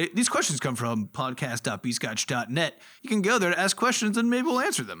 everybody, these questions come from podcast.bscotch.net. You can go there to ask questions and maybe we'll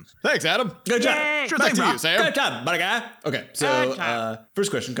answer them. Thanks, Adam. Good job. Yay. Sure Back thing, to bro. you, Sam. Good job, buddy guy. Okay, Good so job. first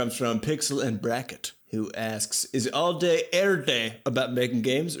question comes from Pixel and Bracket, who asks, is it all day, air day about making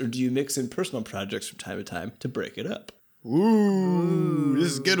games, or do you mix in personal projects from time to time to break it up? Ooh,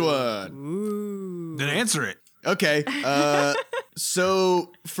 this is a good one. Then answer it. Okay.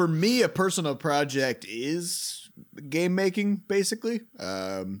 So for me, a personal project is game making, basically.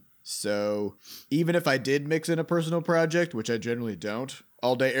 So even if I did mix in a personal project, which I generally don't,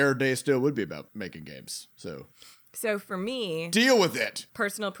 all day, air day still would be about making games. So So for me, deal with it.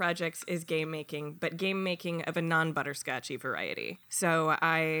 personal projects is game making, but game making of a non-butterscotchy variety. So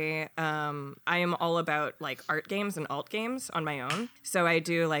I am all about like art games and alt games on my own. So I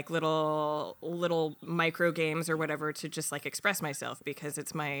do like little micro games or whatever to just like express myself, because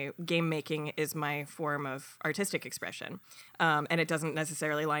it's my game making is my form of artistic expression, and it doesn't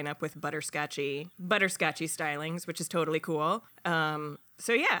necessarily line up with butterscotchy stylings, which is totally cool.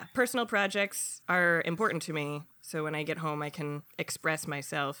 So yeah, personal projects are important to me. So when I get home, I can express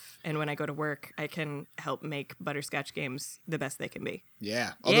myself, and when I go to work, I can help make butterscotch games the best they can be.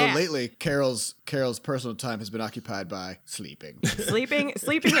 Yeah. Although Yeah. lately, Carol's personal time has been occupied by sleeping. Sleeping,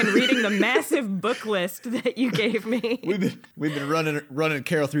 and reading the massive book list that you gave me. We've been running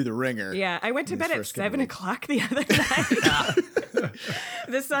Carol through the ringer. Yeah, I went to bed at first couple 7 weeks. o'clock the other night.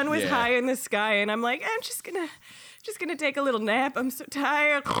 The sun was Yeah. high in the sky, and I'm like, I'm just gonna take a little nap. I'm so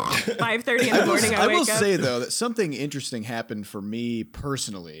tired. 5:30 in the morning, I I will wake up. say though that something interesting happened for me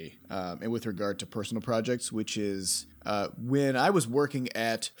personally, and with regard to personal projects, which is when I was working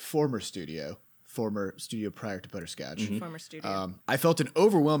at former studio prior to Butterscotch. Former studio. I felt an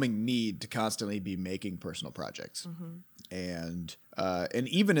overwhelming need to constantly be making personal projects. And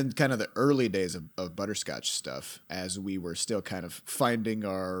even in kind of the early days of Butterscotch stuff, as we were still kind of finding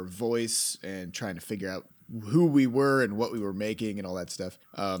our voice and trying to figure out who we were and what we were making and all that stuff,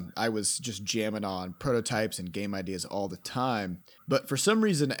 I was just jamming on prototypes and game ideas all the time. But for some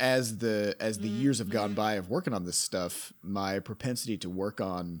reason, as the years have gone by of working on this stuff, my propensity to work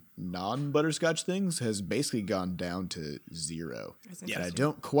on non-Butterscotch things has basically gone down to zero. And I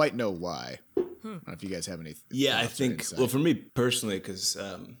don't quite know why. I don't know if you guys have any. Yeah, I thoughts or think. insight. Well, for me personally, because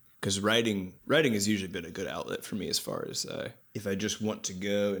writing has usually been a good outlet for me as far as if I just want to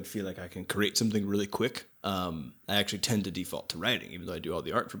go and feel like I can create something really quick. I actually tend to default to writing, even though I do all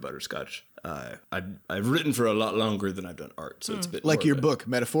the art for Butterscotch. I've written for a lot longer than I've done art, so it's a bit like more your of a- book,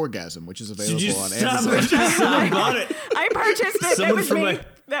 Metaphorgasm, which is Did available you on stop Amazon. it? Someone bought it. I purchased it. That Someone was from me. my-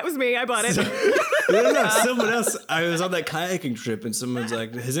 That was me. I bought it. No, someone else. I was on that kayaking trip, and someone's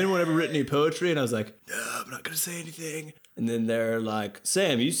like, "Has anyone ever written any poetry?" And I was like, "No, I'm not gonna say anything." And then they're like,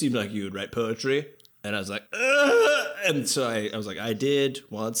 "Sam, you seem like you would write poetry." And I was like, "Ugh." And so I was like, "I did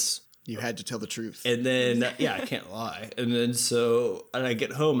once." You had to tell the truth. And then, yeah, I can't lie. And then and I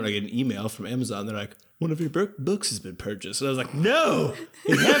get home and I get an email from Amazon. They're like, "One of your books has been purchased." And I was like, "No,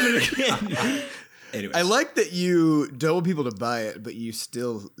 it happened again." Anyways, I like that you don't want people to buy it, but you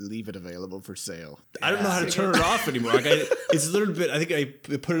still leave it available for sale. I don't know how to turn it off anymore. Like it's a little bit. I think I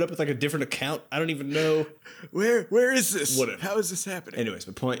put it up with like a different account. I don't even know. Where is this? Whatever. How is this happening? Anyways,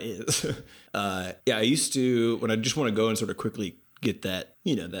 my point is, I used to, when I just want to go and sort of quickly get that,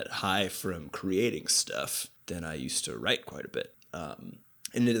 that high from creating stuff, then I used to write quite a bit.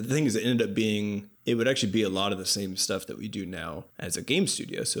 And the thing is, it would actually be a lot of the same stuff that we do now as a game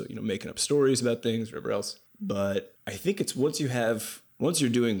studio. So, making up stories about things, whatever else. But I think it's once you're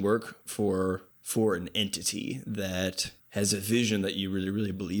doing work for an entity that has a vision that you really,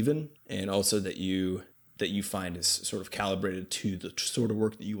 really believe in, and also that you find is sort of calibrated to the sort of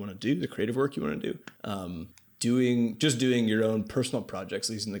work that you want to do, the creative work you want to do. doing your own personal projects,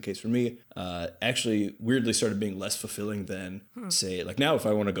 at least in the case for me, actually weirdly started being less fulfilling than say, like now if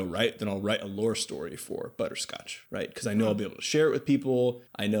I want to go write, then I'll write a lore story for Butterscotch, right? Because I know I'll be able to share it with people.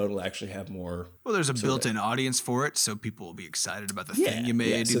 I know it'll actually have more. Well, there's a built-in audience for it, so people will be excited about the thing you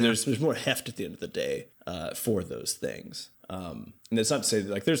made. Yeah. So there's more heft at the end of the day for those things. And it's not to say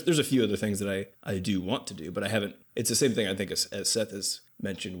that like there's a few other things that I do want to do, but I haven't. It's the same thing I think as Seth has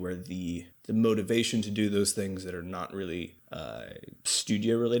mentioned, where the motivation to do those things that are not really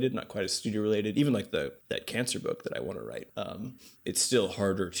studio related, not quite as studio related, even like that cancer book that I want to write, it's still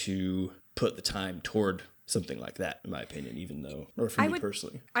harder to put the time toward something like that, in my opinion, even though, or for me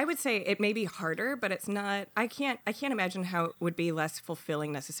personally. I would say it may be harder, but it's not, I can't imagine how it would be less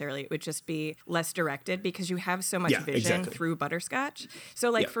fulfilling necessarily. It would just be less directed because you have so much vision through Butterscotch.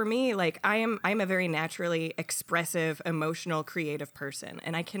 So like for me, like I'm a very naturally expressive, emotional, creative person,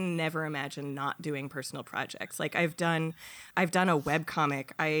 and I can never imagine not doing personal projects. Like I've done a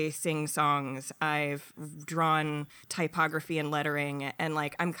webcomic, I sing songs, I've drawn typography and lettering, and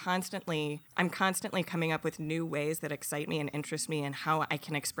like I'm constantly coming up with new ways that excite me and interest me and how I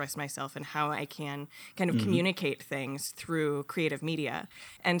can express myself and how I can kind of communicate things through creative media.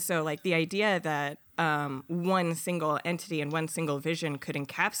 And so like the idea that one single entity and one single vision could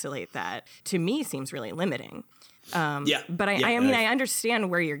encapsulate that, to me, seems really limiting. But I understand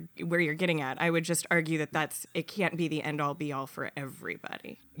where you're getting at. I would just argue that it can't be the end all be all for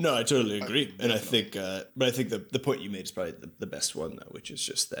everybody. No, I totally agree, and I think, but I think the point you made is probably the best one, though, which is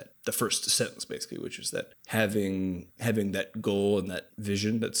just that the first sentence, basically, which is that having that goal and that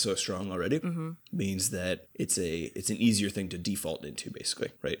vision that's so strong already means that it's an easier thing to default into, basically,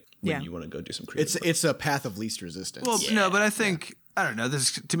 right? When you want to go do some creative. It's a path of least resistance. Well, no, but I think. I don't know.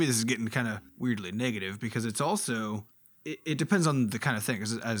 This is getting kind of weirdly negative because it's also it depends on the kind of thing.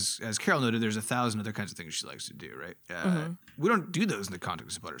 As Carol noted, there's 1,000 other kinds of things she likes to do. Right? We don't do those in the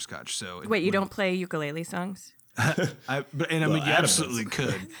context of Butterscotch. So wait, you don't play ukulele songs? I mean, you absolutely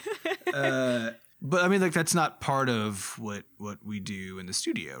could. But I mean, like that's not part of what we do in the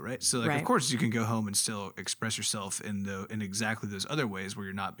studio, right? So, like, of course, you can go home and still express yourself in exactly those other ways where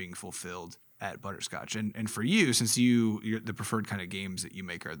you're not being fulfilled at Butterscotch. And for you, since you're the preferred kind of games that you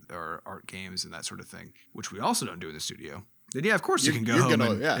make are art games and that sort of thing, which we also don't do in the studio, then of course you can go home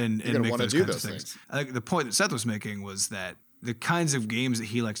and make those kinds of things. I think the point that Seth was making was that the kinds of games that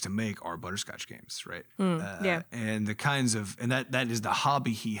he likes to make are Butterscotch games, right? And the kinds of, and that is the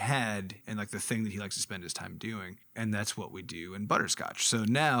hobby he had and like the thing that he likes to spend his time doing. And that's what we do in Butterscotch. So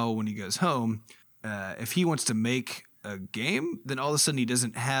now when he goes home, if he wants to make a game, then all of a sudden he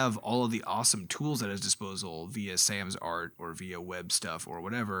doesn't have all of the awesome tools at his disposal via Sam's art or via web stuff or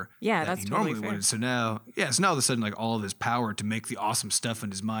whatever. Yeah, that's totally fair. So now all of a sudden, like all of his power to make the awesome stuff in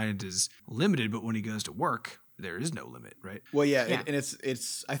his mind is limited. But when he goes to work, there is no limit, right? Well, yeah. And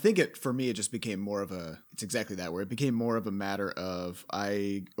it's. I think for me, it just became more of a. It's exactly that, where it became more of a matter of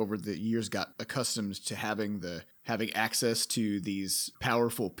I over the years got accustomed to having access to these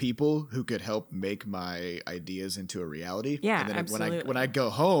powerful people who could help make my ideas into a reality. Yeah, and then absolutely. When I go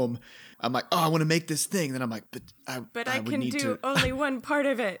home, I'm like, oh, I want to make this thing. Then I'm like, but I can do only one part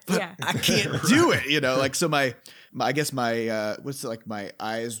of it. But yeah, I can't do it. Like so my I guess my what's it, like my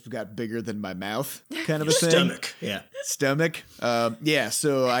eyes got bigger than my mouth, kind of a thing. Stomach.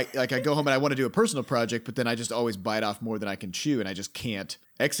 So I go home and I want to do a personal project, but then I just always bite off more than I can chew, and I just can't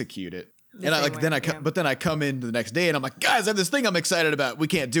execute it. But then I come in the next day and I'm like, guys, I have this thing I'm excited about. We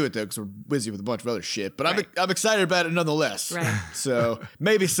can't do it though because we're busy with a bunch of other shit. But I'm excited about it nonetheless. Right. So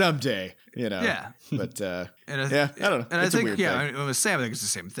maybe someday, Yeah. But I don't know. And it's I think with Sam, I think it's the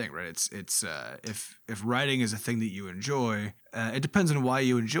same thing, right? It's if writing is a thing that you enjoy, it depends on why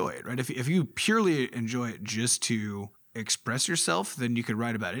you enjoy it, right? If you purely enjoy it just to express yourself, then you could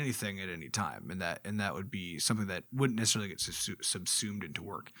write about anything at any time, and that would be something that wouldn't necessarily get subsumed into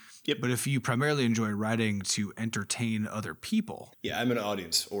work. Yep. But if you primarily enjoy writing to entertain other people, I'm an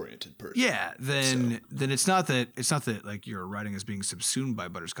audience oriented person. Yeah, then it's not that like your writing is being subsumed by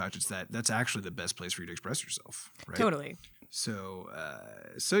Butterscotch. It's that's actually the best place for you to express yourself. Right? Totally. So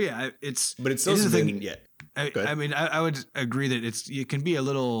yeah, it's still something. I mean, I would agree that it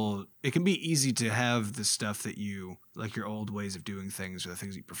can be easy to have the stuff that you like, your old ways of doing things or the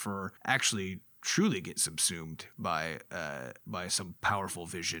things you prefer, actually truly get subsumed by some powerful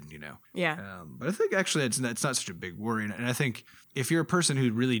vision, you know. Yeah. But I think actually it's not such a big worry, and I think if you're a person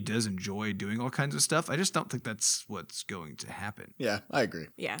who really does enjoy doing all kinds of stuff, I just don't think that's what's going to happen. Yeah, I agree.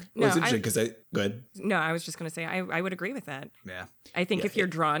 Yeah. Well, it's interesting because go ahead. No, I was just going to say I would agree with that. Yeah. I think if you're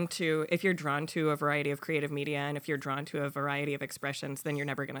drawn to a variety of creative media, and if you're drawn to a variety of expressions, then you're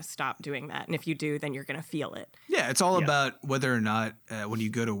never going to stop doing that. And if you do, then you're going to feel it. Yeah, it's all about whether or not when you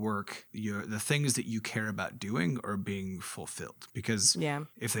go to work, the things that you care about doing are being fulfilled. Because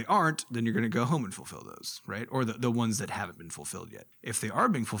if they aren't, then you're going to go home and fulfill those, right? Or the ones that haven't been fulfilled yet. If they are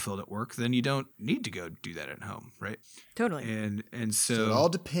being fulfilled at work, then you don't need to go do that at home, right? Totally. And so it all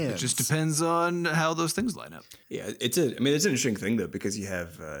depends. It just depends on how those things line up. Yeah, it's an interesting thing though, because you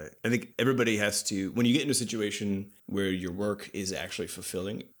have I think everybody has to, when you get into a situation where your work is actually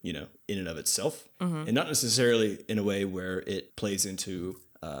fulfilling, you know, in and of itself, and not necessarily in a way where it plays into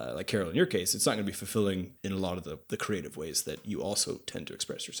like Carol, in your case, it's not going to be fulfilling in a lot of the creative ways that you also tend to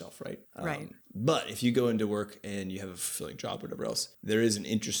express yourself, right? Right. But if you go into work and you have a fulfilling job, whatever else, there is an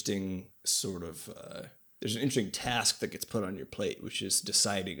interesting sort of there's an interesting task that gets put on your plate, which is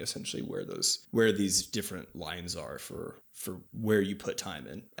deciding essentially where these different lines are for where you put time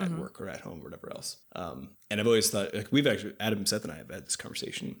in at work or at home or whatever else. And I've always thought, like, we've actually, Adam, Seth, and I have had this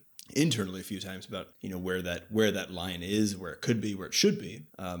conversation internally a few times about, you know, where that line is, where it could be, where it should be.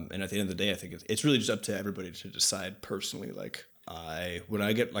 And at the end of the day, I think it's really just up to everybody to decide personally. Like,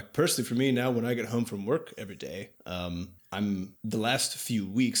 personally for me now, when I get home from work every day, I'm the last few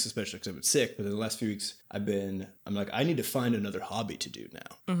weeks, especially because I've been sick, but in the last few weeks I'm like, I need to find another hobby to do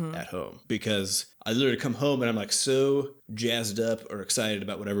now at home, because I literally come home and I'm like so jazzed up or excited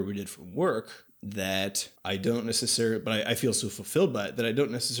about whatever we did from work that I don't necessarily, but I feel so fulfilled by it that I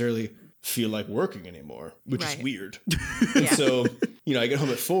don't necessarily feel like working anymore, which is weird. So, you know, I get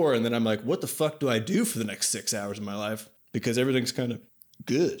home at 4 and then I'm like, what the fuck do I do for the next 6 hours of my life? Because everything's kind of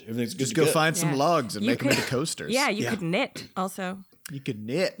good. Everything's just go find some logs and make them into coasters. Yeah, you could knit also. You could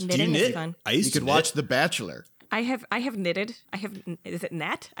knit. Knitting Do you knit? is fun. You could watch The Bachelor. I have knitted. Is it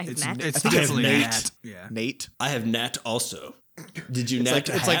Nat? I have Nat. It's I think I have definitely Nate. Nat. Yeah. Nate. I have Nat also. Did you Nat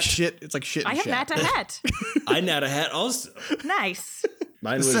a It's hat? like shit. It's like shit. I have Nat a hat. I Nat a hat also. Nice.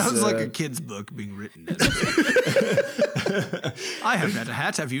 Mine It was, sounds like a kid's book being written. I have Nat a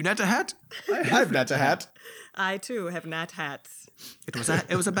hat. Have you Nat a hat? I have Nat a hat. I too have Nat hats. It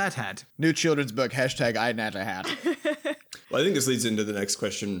was a bat hat. New children's book. Hashtag I Nat a hat. Well, I think this leads into the next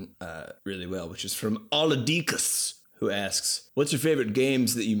question really well, which is from Oladikus, who asks, what's your favorite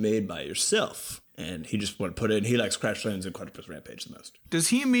games that you made by yourself? And he just want to put in, he likes Crashlands and Quadrupus Rampage the most. Does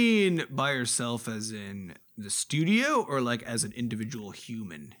he mean by yourself as in the studio or like as an individual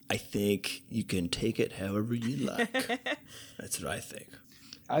human? I think you can take it however you like. That's what I think.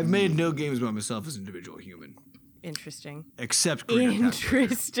 I've made no games by myself as an individual human. Interesting. Except Greater Calculator.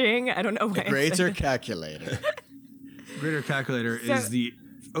 Interesting. I don't know why. Greater Calculator. Greater Calculator is the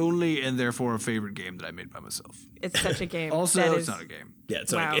only and therefore a favorite game that I made by myself. It's such a game. Also, it's not a game. Yeah,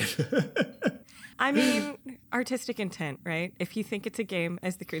 it's not a game. I mean, artistic intent, right? If you think it's a game,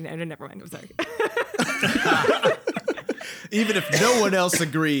 as the no, never mind. I'm sorry. Even if no one else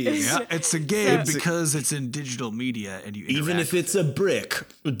agrees. Yeah, it's a game because it's in digital media and you Even if it's a brick,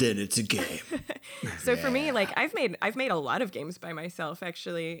 then it's a game. So for me, like I've made a lot of games by myself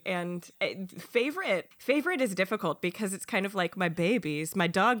actually, and favorite is difficult because it's kind of like my babies, my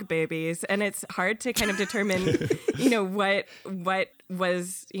dog babies, and it's hard to kind of determine, you know, what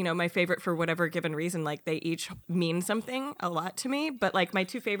was, you know, my favorite for whatever given reason. Like they each mean something a lot to me, but like my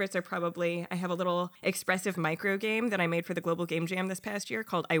two favorites are probably, I have a little expressive micro game that I made for the Global Game Jam this past year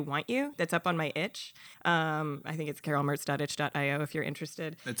called I Want You, that's up on my itch. I think it's carolmertz.itch.io if you're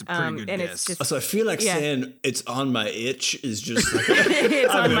interested. That's a pretty good and guess. it's just, So I feel like saying it's on my itch is just like,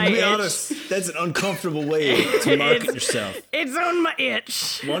 it's on my to be itch. honest, that's an uncomfortable way to market yourself. It's on my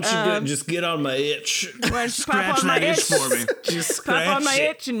itch. Why don't you just get on my itch? Why don't you pop Scratch on my that itch itch for me. Just pop on my scratch it.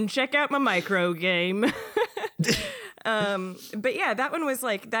 itch and check out my micro game. But yeah,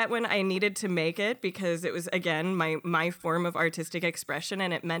 that one I needed to make it because it was, again, my form of artistic expression,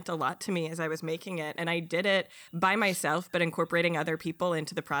 and it meant a lot to me as I was making it. And I did it by myself, but incorporating other people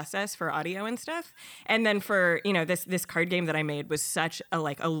into the process for audio and stuff. And then for, you know, this card game that I made was such a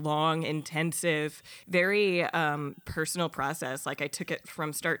long, intensive, very personal process. Like I took it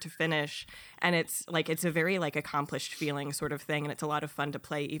from start to finish, and it's a very accomplished feeling sort of thing, and it's a lot of fun to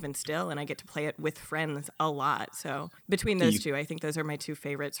play even still, and I get to play it with friends a lot. So between those two, I think those are my two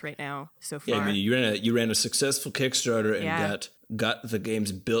favorites right now so far. Yeah, I mean, you ran a successful Kickstarter and got the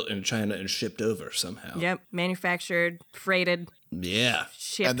games built in China and shipped over somehow. Yep, manufactured, freighted, Yeah.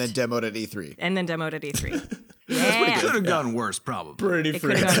 shipped, And then demoed at E3. at E3. Yeah. It could have gone worse, probably. Pretty It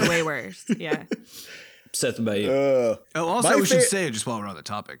could have gone way worse. Yeah. Seth, about you? Oh, also, My we should fa- say, just while we're on the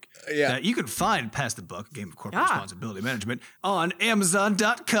topic, Yeah. that you can find Pass the Buck, a game of corporate Ah. responsibility management, on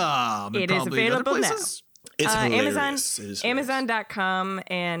Amazon.com. and It is probably other available now. places. It's hilarious. Amazon, It is hilarious. Amazon.com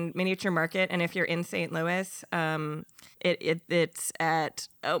and Miniature Market. And if you're in St. Louis, it's at,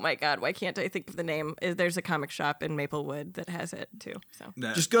 oh my God, why can't I think of the name? There's a comic shop in Maplewood that has it too. So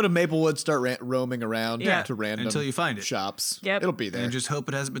Just go to Maplewood, start roaming around Yeah. to random Until you find it. shops. Yep. It'll be there. And just hope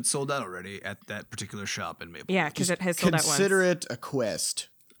it hasn't been sold out already at that particular shop in Maple. yeah, because it has sold out once. Consider it a quest.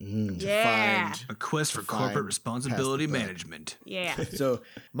 Yeah. Find. A quest for Fine. corporate responsibility Pass the buck. management. Yeah. So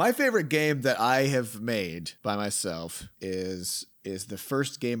my favorite game that I have made by myself is the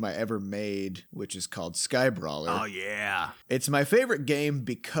first game I ever made, which is called Skybrawler. Oh, yeah. It's my favorite game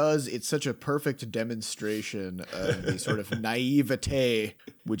because it's such a perfect demonstration of the sort of naivete,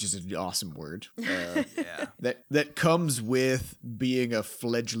 which is an awesome word, Yeah. that comes with being a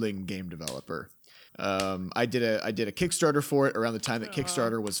fledgling game developer. I did a Kickstarter for it around the time that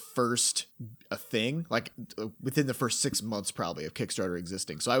Kickstarter was first a thing, like within the first 6 months probably of Kickstarter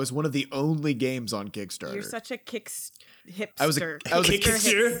existing. So I was one of the only games on Kickstarter. You're such a hipster. I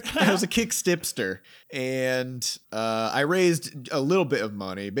was a kickstipster, and I raised a little bit of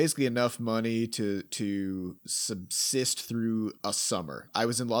money, basically enough money to subsist through a summer. I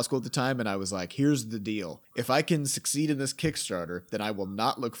was in law school at the time, and I was like, here's the deal. If I can succeed in this Kickstarter, then I will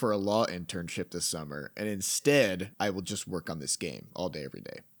not look for a law internship this summer, and instead, I will just work on this game all day, every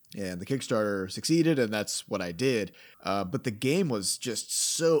day. And the Kickstarter succeeded, and that's what I did. But the game was just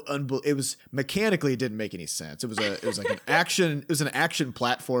so unbelievable. It was mechanically, it didn't make any sense. It was like an action. It was an action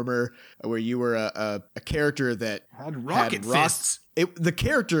platformer where you were a character that Had rocket fists. The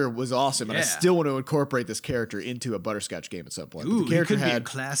character was awesome, and I Yeah. still want to incorporate this character into a Butterscotch game at some point. But Ooh, the character he could be a had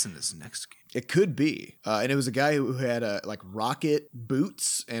class in this next game. it could be. And it was a guy who had like rocket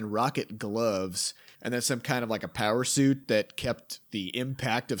boots and rocket gloves, and then some kind of like a power suit that kept the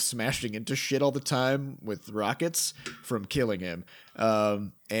impact of smashing into shit all the time with rockets from killing him.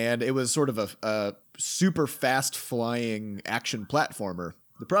 And it was sort of a super fast flying action platformer.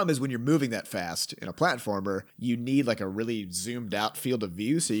 The problem is when you're moving that fast in a platformer, you need like a really zoomed out field of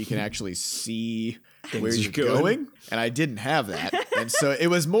view so you can actually see where you're going. And I didn't have that. And so it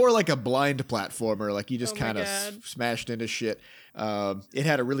was more like a blind platformer. Like you just Oh my kind of God. smashed into shit. It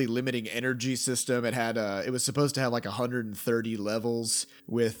had a really limiting energy system. It was supposed to have like 130 levels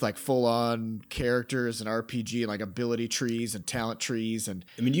with like full on characters and RPG and like ability trees and talent trees. And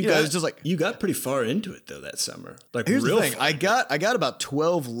I mean, you know, got it's just like, you got pretty far into it though that summer. Like here's real the thing. far. I got about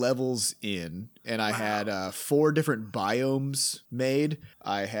 12 levels in, and I had 4 different biomes made.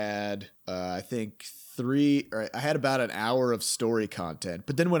 I had I think I had about an hour of story content.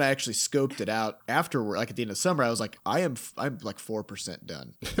 But then when I actually scoped it out afterward, like at the end of summer, I was like, I'm like 4%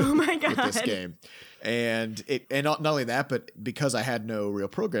 done Oh my God. with this game. And not only that, but because I had no real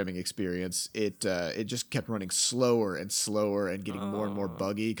programming experience, it just kept running slower and slower and getting more and more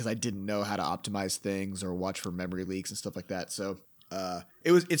buggy because I didn't know how to optimize things or watch for memory leaks and stuff like that. So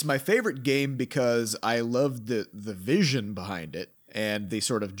it's my favorite game because I loved the vision behind it and the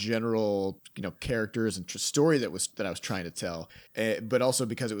sort of general, characters and story that I was trying to tell, but also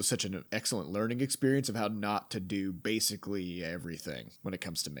because it was such an excellent learning experience of how not to do basically everything when it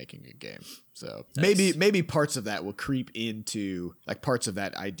comes to making a game. So maybe parts of that will creep into, like parts of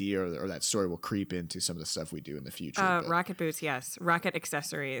that idea or that story will creep into some of the stuff we do in the future. but Rocket boots, yes. Rocket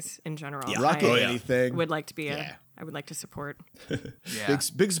accessories in general. rocket I anything. would like to be Yeah. I would like to support. Yeah.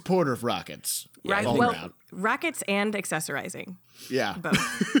 Big supporter of rockets. all around. Rockets and accessorizing. Yeah.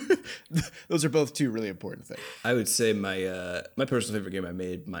 Both. Those are both two really important things. I would say my personal favorite game I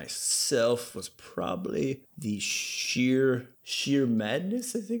made myself was probably the Sheer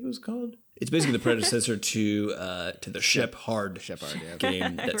Madness, I think it was called. It's basically the predecessor to the Shep Hard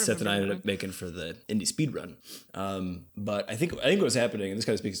game that Seth and I ended up making for the indie speedrun. But I think what was happening, and this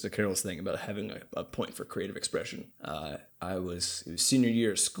kind of speaks to Carol's thing about having a point for creative expression. It was senior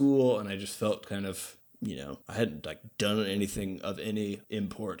year of school, and I just felt kind of, I hadn't like done anything of any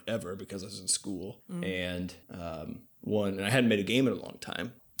import ever because I was in school, and I hadn't made a game in a long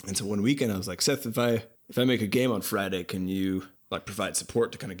time. And so one weekend I was like, Seth, if I make a game on Friday, can you like provide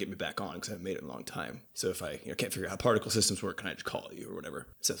support to kind of get me back on because I haven't made it in a long time. So if I can't figure out how particle systems work, can I just call you or whatever?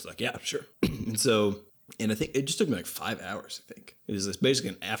 Seth's like, yeah, sure. And I think it just took me like 5 hours, I think. It was basically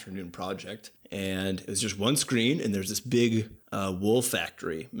an afternoon project. And it was just one screen, and there's this big wool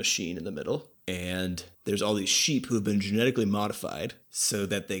factory machine in the middle. And there's all these sheep who have been genetically modified so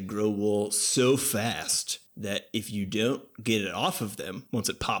that they grow wool so fast that if you don't get it off of them, once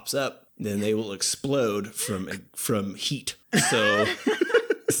it pops up, then they will explode from heat.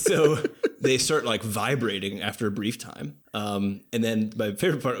 So they start like vibrating after a brief time. And then my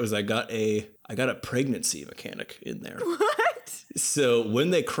favorite part was I got a pregnancy mechanic in there. What? So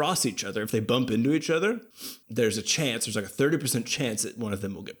when they cross each other, if they bump into each other, there's like a 30% chance that one of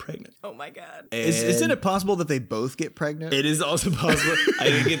them will get pregnant. Oh my God. Isn't it possible that they both get pregnant? It is also possible. I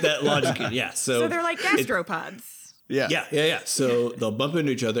didn't get that logic. Yeah. So they're like gastropods. Yeah. So they'll bump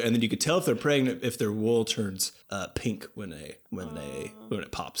into each other, and then you could tell if they're pregnant if their wool turns pink when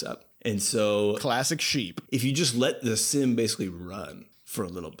it pops up. And so Classic sheep. if you just let the sim basically run for a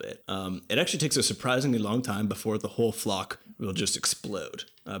little bit, it actually takes a surprisingly long time before the whole flock will just explode,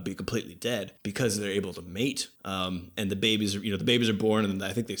 be completely dead, because they're able to mate. And the babies are born, and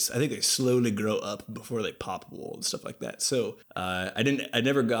I think they slowly grow up before they pop wool and stuff like that. So I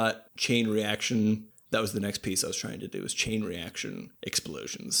never got chain reaction. That was the next piece I was trying to do, was chain reaction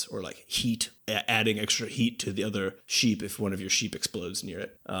explosions, or like heat, adding extra heat to the other sheep if one of your sheep explodes near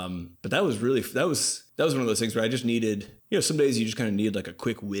it. But that was one of those things where I just needed, some days you just kind of need like a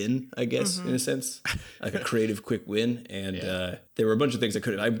quick win, I guess, in a sense, like a creative quick win. And there were a bunch of things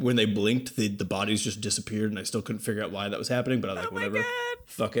when they blinked, the bodies just disappeared, and I still couldn't figure out why that was happening, but I was like, whatever,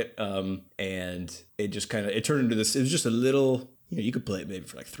 fuck it. And it just it turned into this, it was just a little... you could play it maybe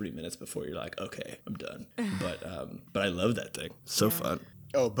for like 3 minutes before you're like, okay, I'm done. But I love that thing. So fun.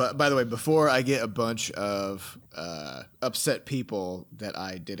 Oh, but by the way, before I get a bunch of upset people that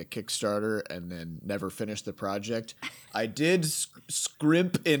I did a Kickstarter and then never finished the project, I did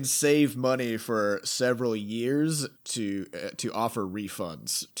scrimp and save money for several years to offer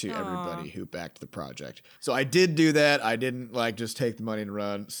refunds to everybody who backed the project. So I did do that. I didn't just take the money and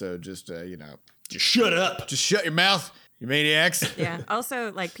run. So just Just shut up. just shut your mouth. You maniacs. Yeah.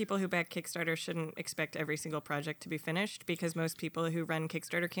 Also, people who back Kickstarter shouldn't expect every single project to be finished, because most people who run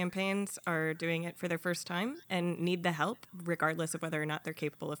Kickstarter campaigns are doing it for their first time and need the help, regardless of whether or not they're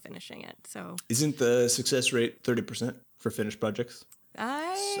capable of finishing it. So, isn't the success rate 30% for finished projects?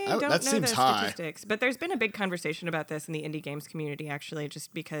 I don't know those statistics, but there's been a big conversation about this in the indie games community, actually,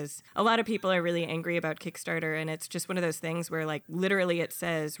 just because a lot of people are really angry about Kickstarter, and it's just one of those things where literally it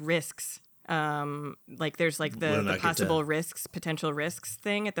says risks. There's the possible risks, potential risks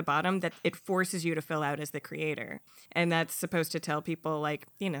thing at the bottom that it forces you to fill out as the creator. And that's supposed to tell people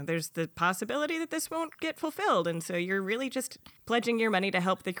there's the possibility that this won't get fulfilled. And so you're really just pledging your money to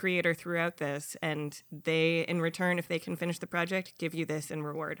help the creator throughout this. And they, in return, if they can finish the project, give you this in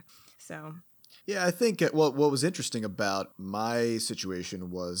reward. So... Yeah, I think what was interesting about my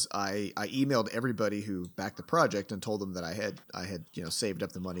situation was I emailed everybody who backed the project and told them that I had saved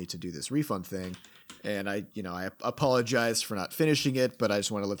up the money to do this refund thing, and I apologized for not finishing it, but I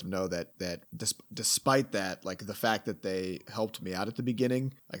just want to let them know that despite that, the fact that they helped me out at the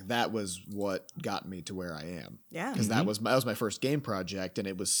beginning, that was what got me to where I am. Yeah, because that was my first game project, and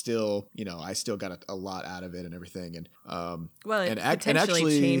it was still I still got a lot out of it and everything, and it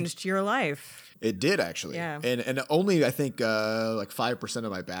potentially changed your life. It did, actually. Yeah. And only, I think, 5%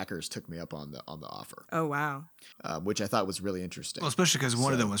 of my backers took me up on the offer. Oh, wow. Which I thought was really interesting. Well, especially because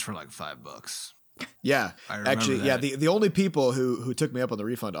one of them was for $5. Yeah. I remember actually, that. the only people who took me up on the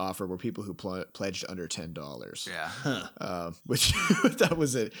refund offer were people who pledged under $10. Yeah. Which that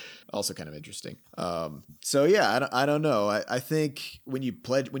was also kind of interesting. So, yeah, I don't know. I think when you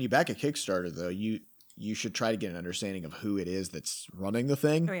back a Kickstarter, though, you should try to get an understanding of who it is that's running the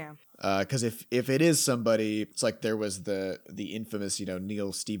thing. Oh, yeah. Because if it is somebody, it's like there was the infamous,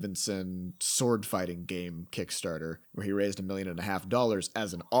 Neil Stephenson sword fighting game Kickstarter, where he raised $1.5 million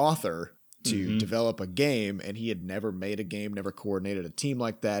as an author to develop a game, and he had never made a game, never coordinated a team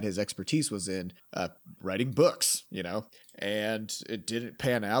like that. His expertise was in writing books, and it didn't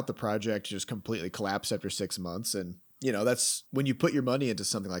pan out. The project just completely collapsed after 6 months, and that's when you put your money into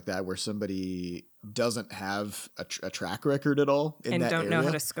something like that, where somebody doesn't have a track record at all in and that don't area. know how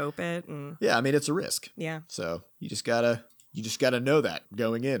to scope it. And... yeah, I mean, it's a risk. Yeah. So you just gotta know that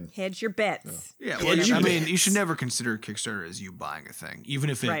going in. Hedge your bets. Yeah. Well, you should never consider Kickstarter as you buying a thing, even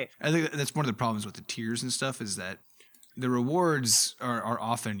if it. Right. I think that's one of the problems with the tiers and stuff, is that the rewards are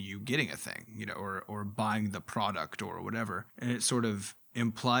often you getting a thing, or buying the product or whatever, and it sort of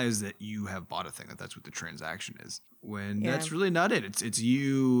implies that you have bought a thing, that's what the transaction is, when that's really not it. It's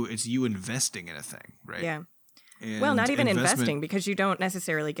you investing in a thing, right? Yeah. And well, not even investing, because you don't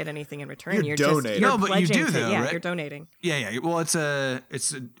necessarily get anything in return. You're donating. Just, No, but you do, though, yeah, right? you're donating. Yeah. Well, it's a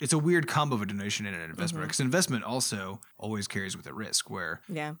weird combo of a donation and an investment, because investment also always carries with it risk, where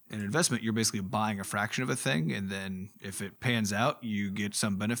Yeah. in investment, you're basically buying a fraction of a thing, and then if it pans out, you get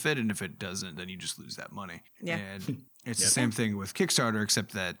some benefit, and if it doesn't, then you just lose that money. Yeah. And it's the same thing with Kickstarter,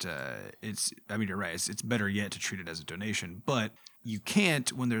 except that you're right. It's better yet to treat it as a donation, but you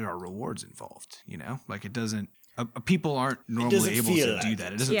can't when there are rewards involved, Like it doesn't, people aren't normally able to do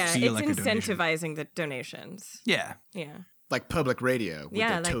that. It doesn't feel like a donation. It's incentivizing the donations. Yeah. Yeah. Like public radio with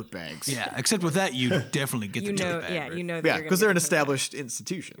Yeah, the like- tote bags. Yeah, except with that, you definitely get the tote bag. Yeah, right? you know. That Yeah, you're because gonna they're an get the tote bag. established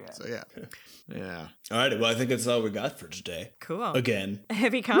institution. So yeah. All right. Well, I think that's all we got for today. Cool. Again.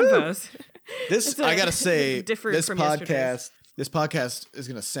 Heavy combos. This a- I gotta say, different this from podcast is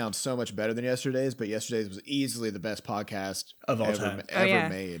gonna sound so much better than yesterday's, but yesterday's was easily the best podcast Of all ever, time. ever yeah.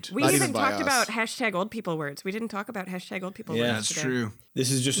 made. We Not even by talked us. about hashtag old people words. We didn't talk about hashtag old people Yeah, words That's today. true. This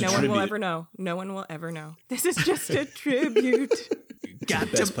is just a No one tribute. will ever know. No one will ever know. This is just a tribute. Got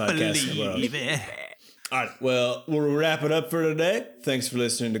to Best podcast in the world. believe it. All right. Well, we'll wrap it up for today. Thanks for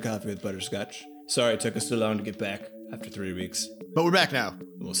listening to Coffee with Butterscotch. Sorry it took us so long to get back after 3 weeks. But we're back now.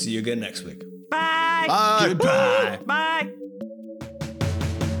 We'll see you again next week. Bye. Bye. Goodbye. Bye.